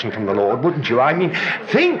commendation from the Lord, wouldn't you? I mean,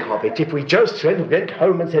 think of it if we just went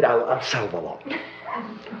home and said, oh, I'll sell the lot.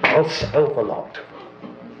 I'll sell the lot.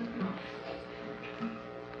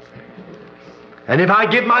 And if I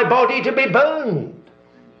give my body to be burned,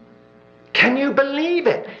 can you believe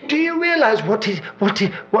it? Do you realize what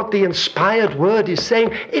the inspired word is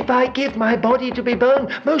saying? If I give my body to be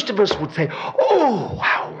burned, most of us would say, oh,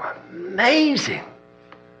 how amazing.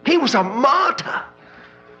 He was a martyr.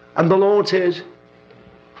 And the Lord says,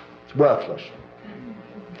 it's worthless.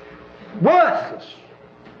 Worthless.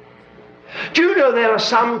 Do you know there are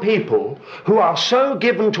some people who are so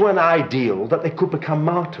given to an ideal that they could become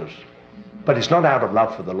martyrs? But it's not out of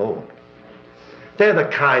love for the Lord. They're the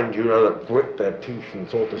kind, you know, that grit their teeth and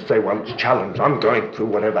sort of say once challenged, I'm going through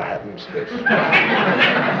whatever happens to this.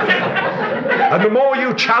 And the more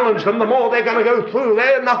you challenge them, the more they're going to go through.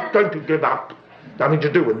 They're not going to give up. Nothing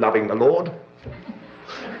to do with loving the Lord.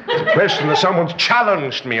 It's a question that someone's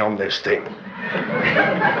challenged me on this thing.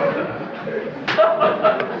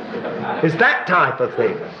 It's that type of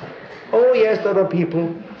thing. Oh yes, there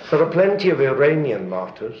are plenty of Iranian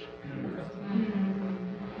martyrs.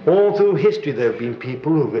 All through history there have been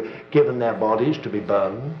people who've given their bodies to be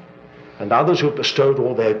burned, and others who've bestowed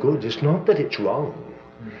all their goods. It's not that it's wrong,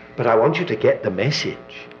 but I want you to get the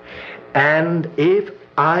message. And if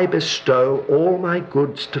I bestow all my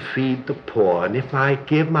goods to feed the poor, and if I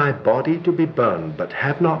give my body to be burned, but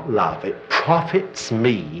have not love, it profits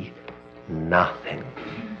me nothing.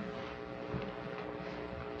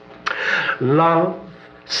 Love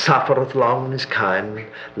suffereth long and is kind.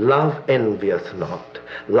 Love envieth not.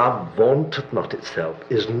 Love vaunteth not itself,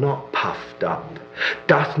 is not puffed up,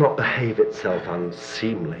 doth not behave itself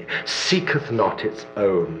unseemly, seeketh not its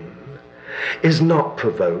own, is not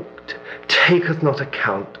provoked, taketh not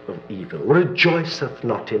account of evil, rejoiceth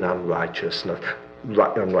not in unrighteousness,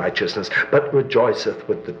 but rejoiceth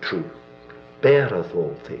with the truth, beareth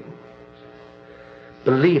all things,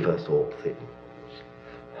 believeth all things,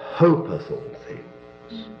 hopeth all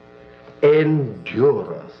things,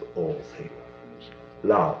 endureth all things.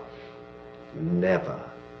 Love never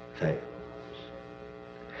fails.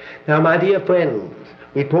 Now, my dear friends,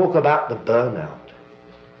 we talk about the burnout.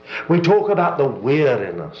 We talk about the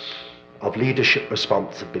weariness of leadership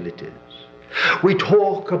responsibilities. We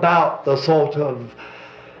talk about the sort of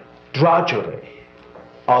drudgery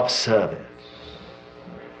of service.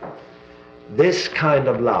 This kind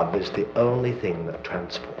of love is the only thing that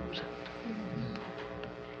transforms it.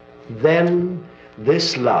 Then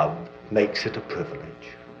this love makes it a privilege.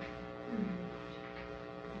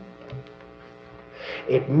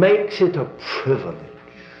 It makes it a privilege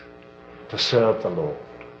to serve the Lord.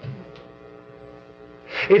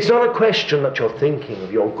 It's not a question that you're thinking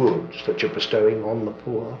of your goods that you're bestowing on the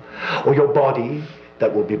poor, or your body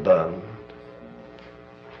that will be burned,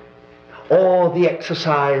 or the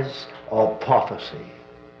exercise of prophecy.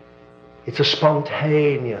 It's a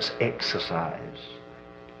spontaneous exercise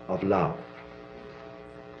of love.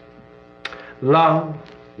 Love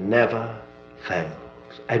never fails.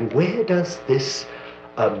 And where does this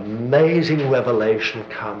amazing revelation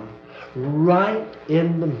come? Right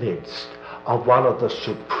in the midst of one of the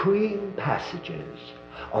supreme passages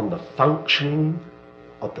on the functioning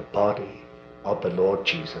of the body of the Lord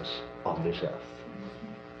Jesus on this earth.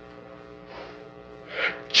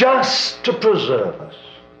 Just to preserve us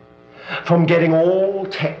from getting all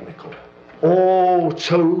technical, all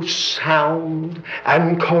so sound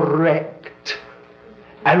and correct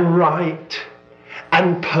and right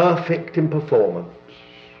and perfect in performance.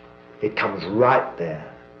 It comes right there.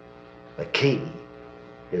 The key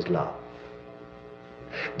is love.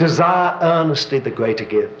 Desire earnestly the greater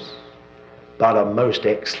gifts, but a most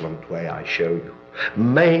excellent way I show you.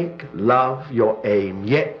 Make love your aim,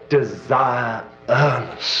 yet desire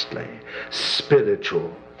earnestly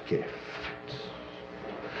spiritual gifts.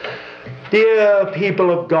 Dear people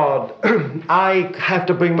of God, I have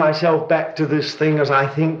to bring myself back to this thing, as I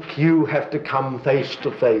think you have to come face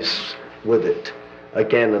to face with it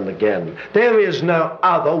again and again. There is no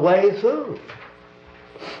other way through.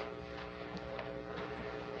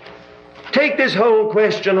 Take this whole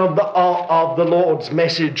question of the Lord's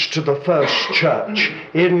message to the first church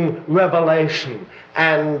in Revelation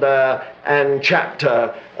and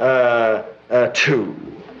chapter 2.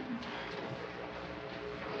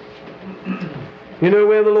 You know,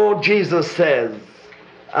 where the Lord Jesus says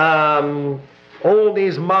all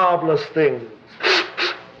these marvelous things.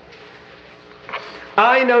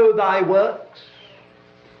 I know thy works,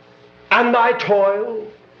 and thy toil,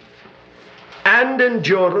 and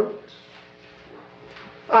endurance.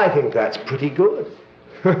 I think that's pretty good.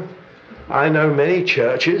 I know many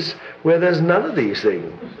churches where there's none of these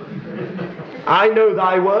things. I know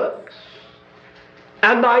thy works,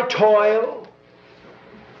 and thy toil,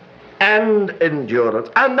 and endurance,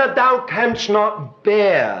 and that thou canst not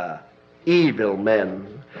bear evil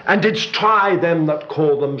men, and didst try them that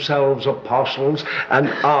call themselves apostles and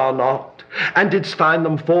are not, and didst find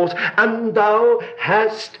them false, and thou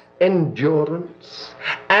hast endurance,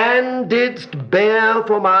 and didst bear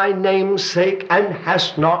for my name's sake, and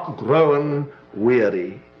hast not grown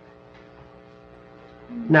weary.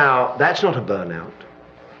 Now, that's not a burnout.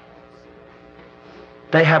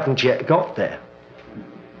 They haven't yet got there.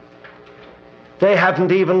 They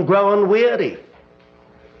haven't even grown weary.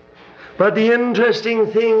 But the interesting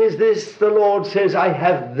thing is this: the Lord says, I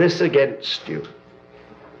have this against you,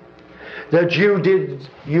 that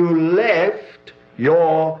you left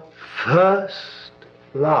your first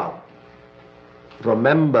love.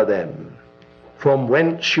 Remember then from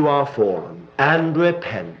whence you are fallen, and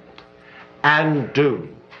repent, and do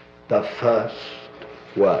the first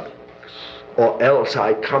works, or else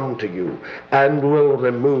I come to you and will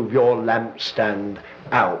remove your lampstand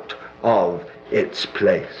out of its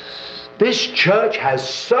place. This church has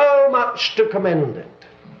so much to commend it.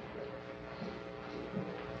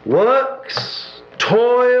 Works,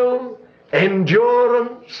 toil,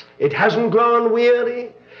 endurance. It hasn't grown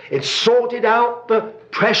weary. It's sorted out the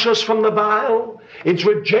precious from the vile. It's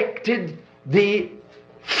rejected the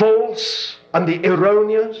false and the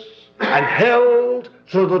erroneous, and held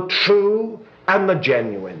to the true and the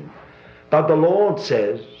genuine. But the Lord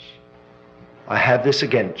says, I have this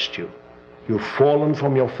against you. You've fallen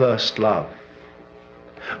from your first love.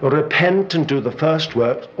 Repent and do the first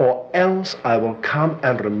works, or else I will come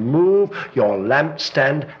and remove your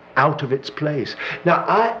lampstand out of its place. Now,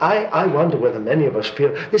 I wonder whether many of us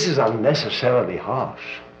feel this is unnecessarily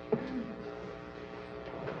harsh.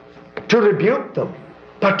 To rebuke them,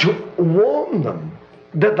 but to warn them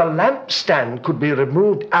that the lampstand could be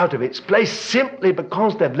removed out of its place simply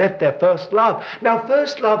because they've left their first love. Now,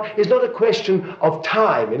 first love is not a question of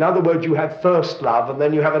time. In other words, you have first love, and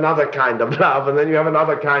then you have another kind of love, and then you have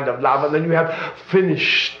another kind of love, and then you have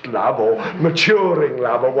finished love or maturing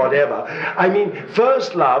love or whatever. I mean,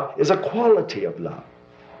 first love is a quality of love.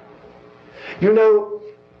 You know,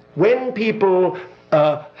 when people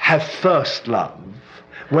have first love,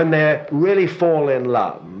 when they really fall in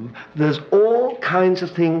love, there's all kinds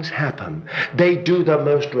of things happen. They do the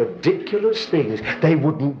most ridiculous things they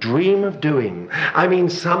wouldn't dream of doing. I mean,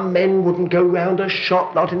 some men wouldn't go round a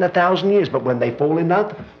shop, not in 1,000 years, but when they fall in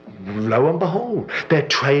love, lo and behold, they're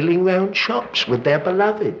trailing round shops with their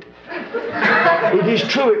beloved. It is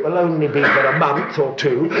true it will only be for a month or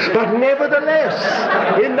two, but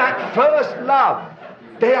nevertheless, in that first love,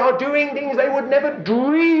 they are doing things they would never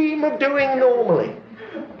dream of doing normally.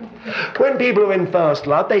 When people are in first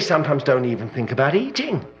love, they sometimes don't even think about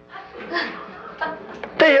eating.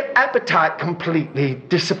 Their appetite completely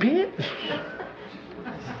disappears.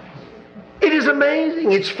 It is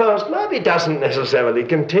amazing. It's first love. It doesn't necessarily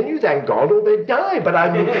continue, thank God, or they die. But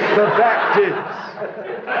I mean, the fact is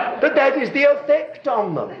that that is the effect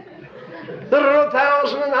on them. There are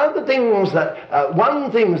 1,000 and other things that,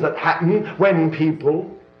 things that happen when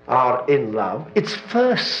people are in love. It's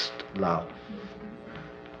first love.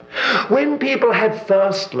 When people have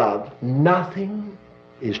first love, nothing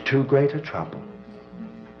is too great a trouble.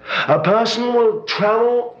 A person will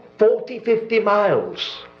travel 40, 50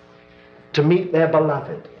 miles to meet their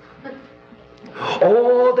beloved.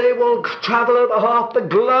 Or they will travel over half the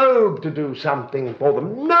globe to do something for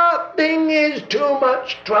them. Nothing is too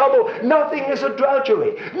much trouble. Nothing is a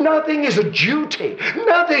drudgery. Nothing is a duty.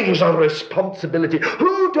 Nothing is a responsibility.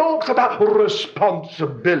 Who talks about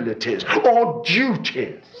responsibilities or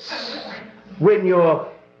duties when you're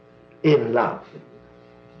in love?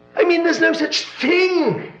 I mean, there's no such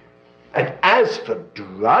thing. And as for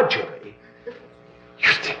drudgery,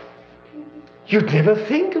 you think, You'd never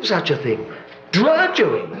think of such a thing.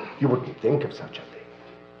 Drudgery, you wouldn't think of such a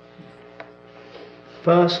thing.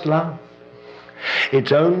 First love.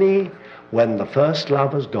 It's only when the first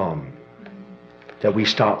love is gone that we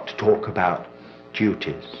start to talk about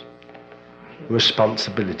duties,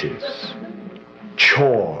 responsibilities,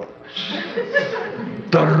 chores,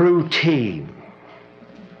 the routine,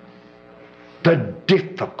 the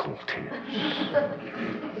difficulties,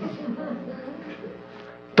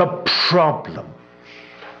 the problem,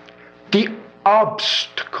 the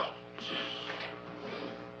obstacles.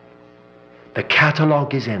 The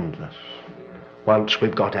catalogue is endless once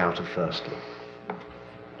we've got out of first love.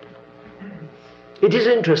 It is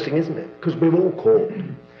interesting, isn't it? Because we've all caught.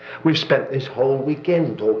 We've spent this whole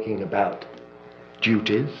weekend talking about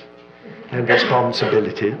duties and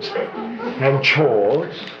responsibilities and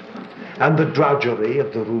chores and the drudgery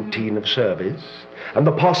of the routine of service and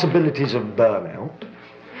the possibilities of burnout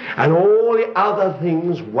and all the other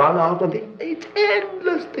things one after the other. It's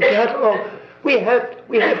endless, the catalogue. We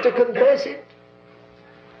have to confess it.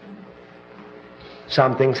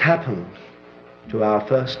 Something's happened to our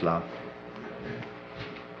first love.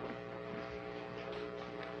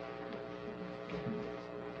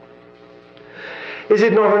 Is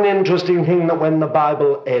it not an interesting thing that when the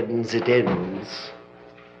Bible ends, it ends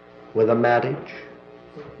with a marriage?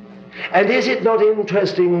 And is it not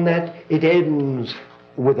interesting that it ends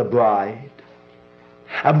with a bride?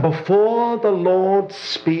 And before the Lord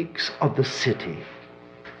speaks of the city,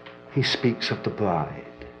 he speaks of the bride.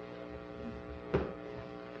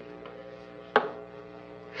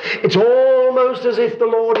 It's almost as if the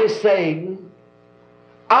Lord is saying,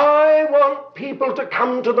 I want people to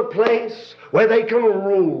come to the place where they can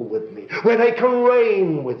rule with me, where they can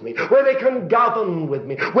reign with me, where they can govern with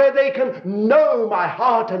me, where they can know my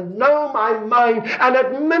heart and know my mind and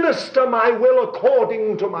administer my will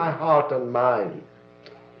according to my heart and mind.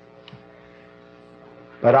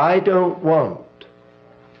 But I don't want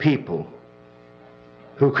people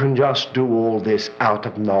who can just do all this out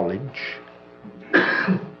of knowledge.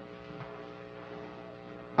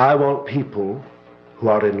 I want people who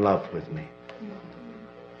are in love with me.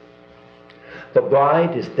 The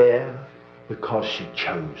bride is there because she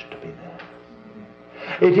chose to be there.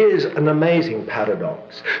 It is an amazing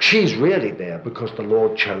paradox. She's really there because the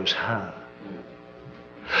Lord chose her.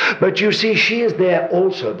 But you see, she is there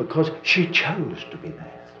also because she chose to be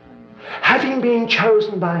there. Having been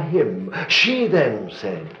chosen by him, she then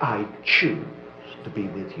said, I choose to be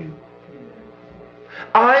with you.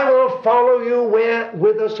 I will follow you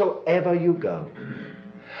whithersoever you go.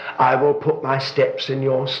 I will put my steps in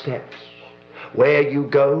your steps. Where you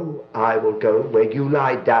go, I will go. Where you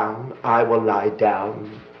lie down, I will lie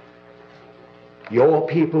down. Your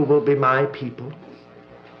people will be my people.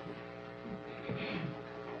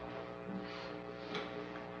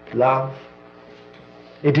 Love.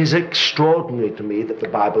 It is extraordinary to me that the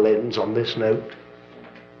Bible ends on this note,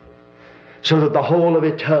 so that the whole of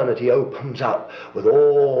eternity opens up with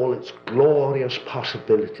all its glorious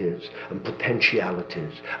possibilities and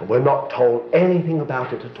potentialities. And we're not told anything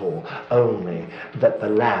about it at all, only that the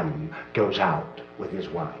Lamb goes out with his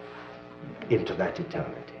wife into that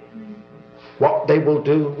eternity. What they will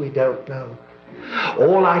do, we don't know.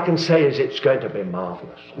 All I can say is it's going to be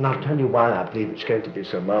marvelous. And I'll tell you why I believe it's going to be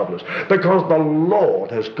so marvelous. Because the Lord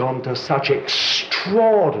has gone to such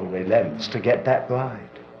extraordinary lengths to get that bride.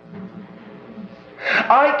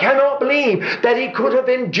 I cannot believe that he could have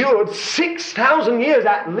endured 6,000 years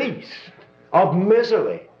at least of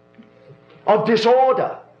misery, of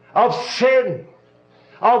disorder, of sin,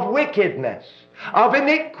 of wickedness, of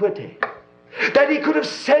iniquity, that he could have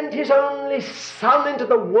sent his only Son into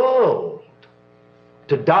the world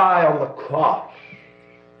to die on the cross,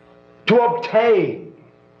 to obtain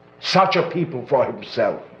such a people for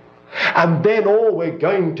himself. And then all we're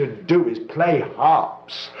going to do is play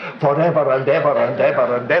harps forever and ever and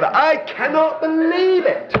ever and ever. I cannot believe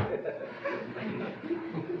it.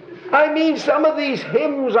 I mean, some of these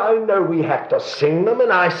hymns, I know we have to sing them,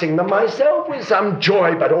 and I sing them myself with some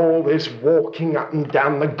joy, but all this walking up and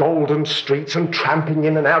down the golden streets and tramping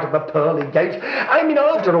in and out of the pearly gates, I mean,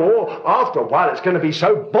 after a while, it's going to be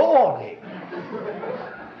so boring.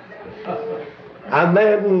 And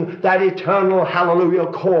then that eternal hallelujah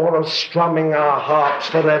chorus strumming our harps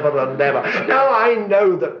forever and ever. Now, I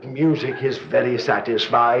know that music is very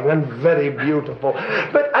satisfying and very beautiful,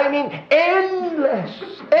 but I mean, endless.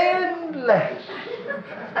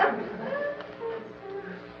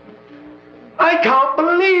 I can't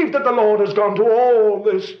believe that the Lord has gone to all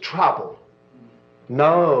this trouble.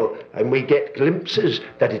 No, and we get glimpses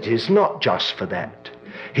that it is not just for that.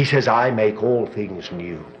 He says, I make all things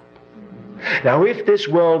new. Now, if this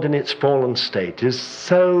world in its fallen state is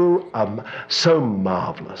so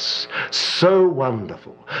marvelous, so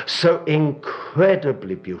wonderful, so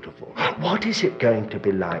incredibly beautiful, what is it going to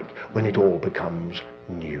be like when it all becomes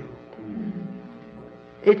new?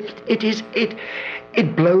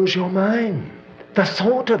 It blows your mind, the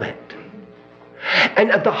thought of it. And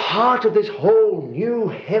at the heart of this whole new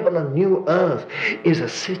heaven and new earth is a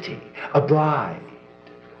city, a bride.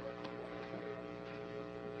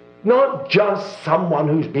 Not just someone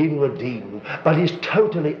who's been redeemed, but is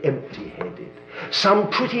totally empty-headed. Some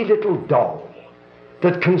pretty little doll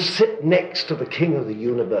that can sit next to the King of the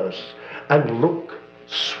universe and look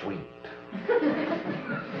sweet.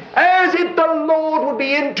 As if the Lord would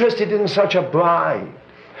be interested in such a bride.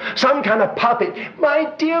 Some kind of puppet.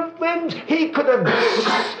 My dear friends, he could have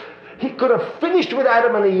finished with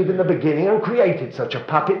Adam and Eve in the beginning and created such a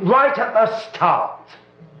puppet right at the start.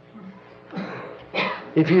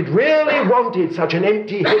 If he'd really wanted such an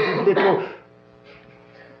empty-headed little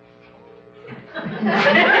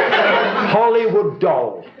Hollywood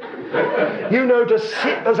doll, you know, to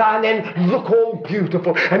sit beside and then look all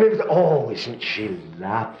beautiful, and it was, oh, isn't she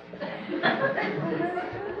lovely?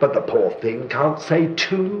 But the poor thing can't say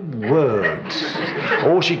 2 words.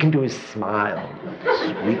 All she can do is smile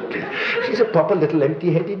sweetly. She's a proper little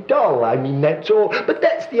empty-headed doll. I mean, that's all. But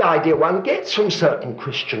that's the idea one gets from certain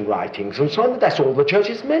Christian writings and so on. That's all the church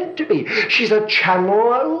is meant to be. She's a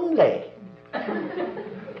channel only.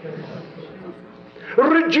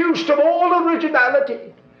 Reduced of all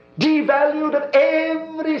originality. Devalued of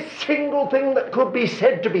every single thing that could be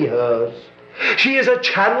said to be hers. She is a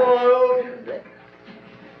channel only.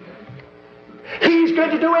 He's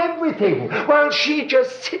going to do everything while she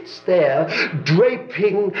just sits there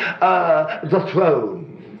draping the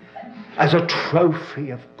throne as a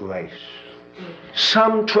trophy of grace.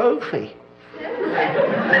 Some trophy.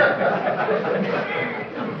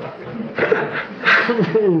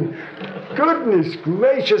 Goodness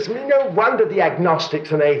gracious me, no wonder the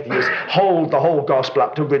agnostics and atheists hold the whole gospel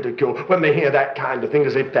up to ridicule when they hear that kind of thing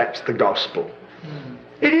as if that's the gospel.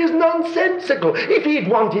 It is nonsensical. If he'd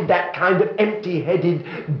wanted that kind of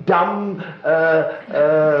empty-headed, dumb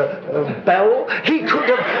bell, he could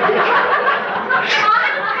have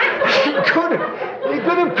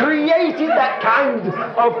created that kind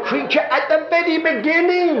of creature at the very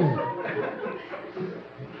beginning.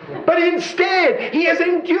 But instead, he has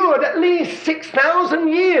endured at least 6,000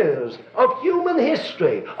 years of human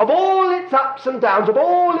history, of all its ups and downs, of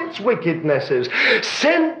all its wickednesses,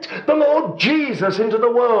 sent the Lord Jesus into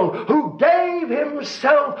the world, who gave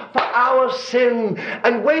himself for our sin.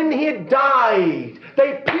 And when he had died,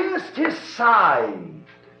 they pierced his side,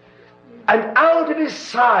 and out of his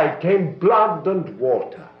side came blood and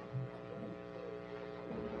water.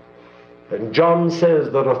 And John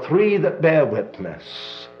says there are 3 that bear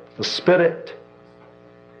witness: the Spirit,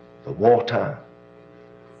 the water,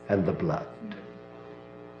 and the blood.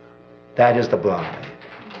 That is the bride,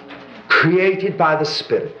 created by the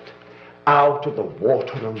Spirit out of the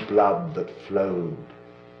water and blood that flowed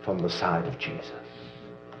from the side of Jesus.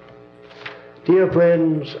 Dear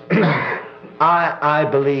friends, I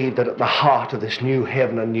believe that at the heart of this new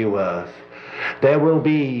heaven and new earth, there will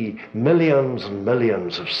be millions and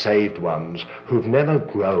millions of saved ones who've never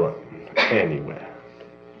grown anywhere.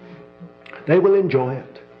 They will enjoy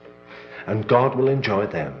it, and God will enjoy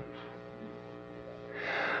them.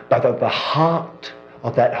 But at the heart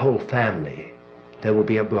of that whole family, there will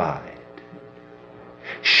be a bride.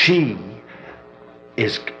 She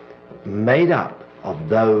is made up of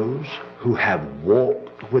those who have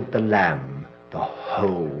walked with the Lamb the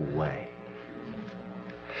whole way.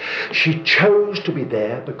 She chose to be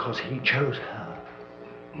there because he chose her.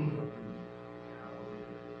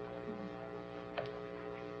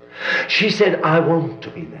 She said, I want to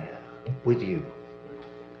be there with you.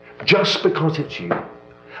 Just because it's you,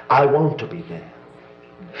 I want to be there.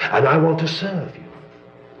 And I want to serve you.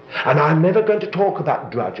 And I'm never going to talk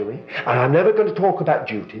about drudgery, and I'm never going to talk about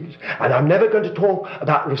duties, and I'm never going to talk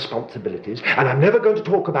about responsibilities, and I'm never going to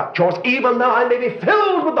talk about chores, even though I may be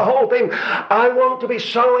filled with the whole thing. I want to be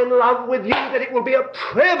so in love with you that it will be a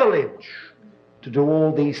privilege to do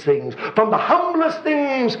all these things, from the humblest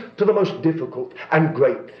things to the most difficult and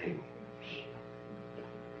great things.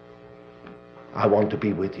 I want to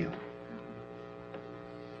be with you.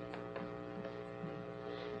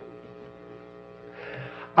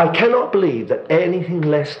 I cannot believe that anything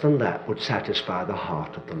less than that would satisfy the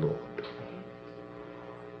heart of the Lord.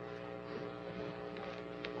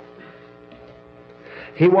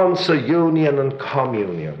 He wants a union and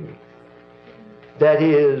communion. That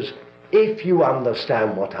is, if you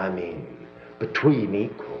understand what I mean, between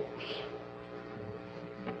equals.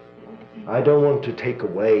 I don't want to take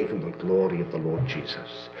away from the glory of the Lord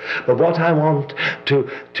Jesus. But what I want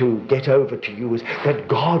to get over to you is that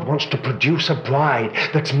God wants to produce a bride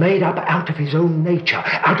that's made up out of his own nature,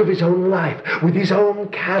 out of his own life, with his own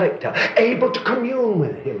character, able to commune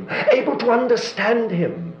with him, able to understand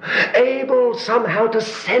him, able somehow to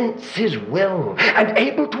sense his will, and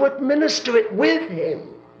able to administer it with him.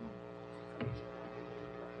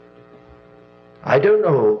 I don't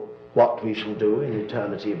know what we shall do in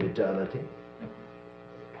eternity of eternity.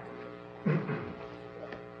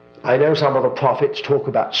 I know some of the prophets talk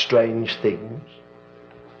about strange things.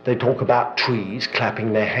 They talk about trees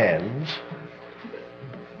clapping their hands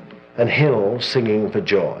and hills singing for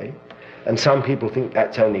joy. And some people think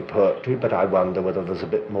that's only poetry, but I wonder whether there's a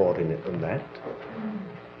bit more in it than that.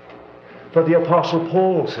 But the Apostle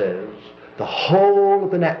Paul says, the whole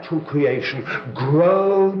of the natural creation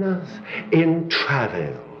groaneth in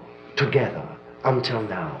travail together until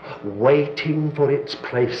now, waiting for its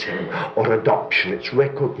placing or adoption, its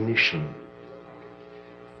recognition.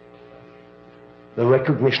 The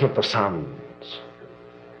recognition of the sons.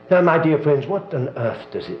 Now, my dear friends, what on earth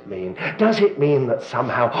does it mean? Does it mean that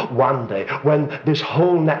somehow one day, when this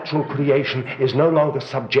whole natural creation is no longer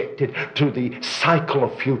subjected to the cycle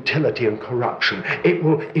of futility and corruption, it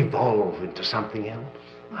will evolve into something else?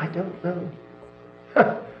 I don't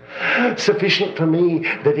know. Sufficient for me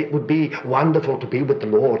that it would be wonderful to be with the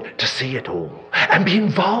Lord, to see it all, and be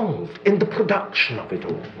involved in the production of it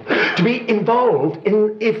all, to be involved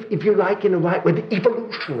in, if you like, in a right way, the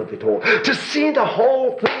evolution of it all, to see the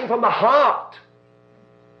whole thing from the heart.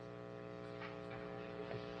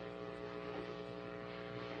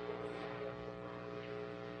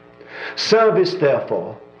 Service,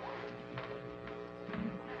 therefore,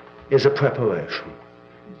 is a preparation.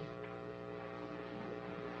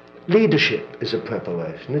 Leadership is a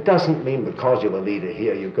preparation. It doesn't mean because you're a leader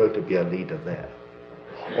here, you're going to be a leader there.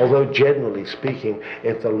 Although generally speaking,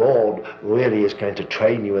 if the Lord really is going to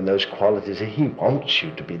train you in those qualities, he wants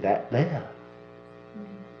you to be that there.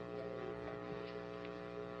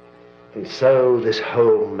 And so this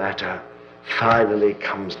whole matter finally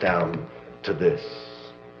comes down to this.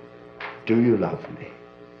 Do you love me?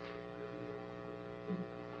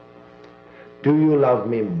 Do you love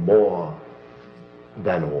me more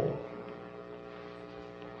than all?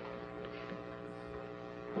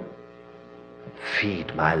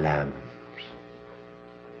 Feed my lambs.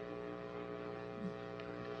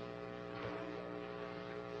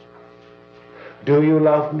 Do you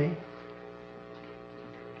love me?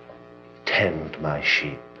 Tend my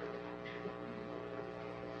sheep.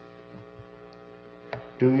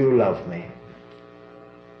 Do you love me?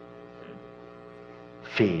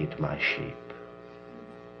 Feed my sheep.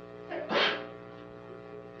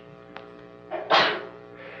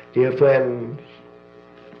 Dear friends,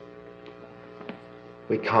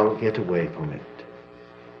 we can't get away from it.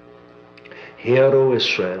 Hear, O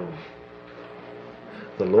Israel,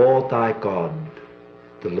 the Lord thy God,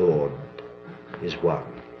 the Lord is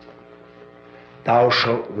one. Thou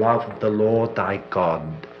shalt love the Lord thy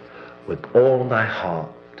God with all thy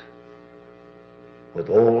heart, with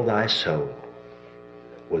all thy soul,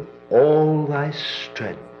 with all thy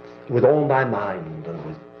strength, with all thy mind, and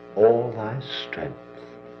with all thy strength.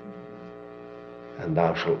 And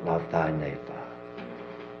thou shalt love thy neighbor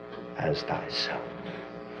as thyself.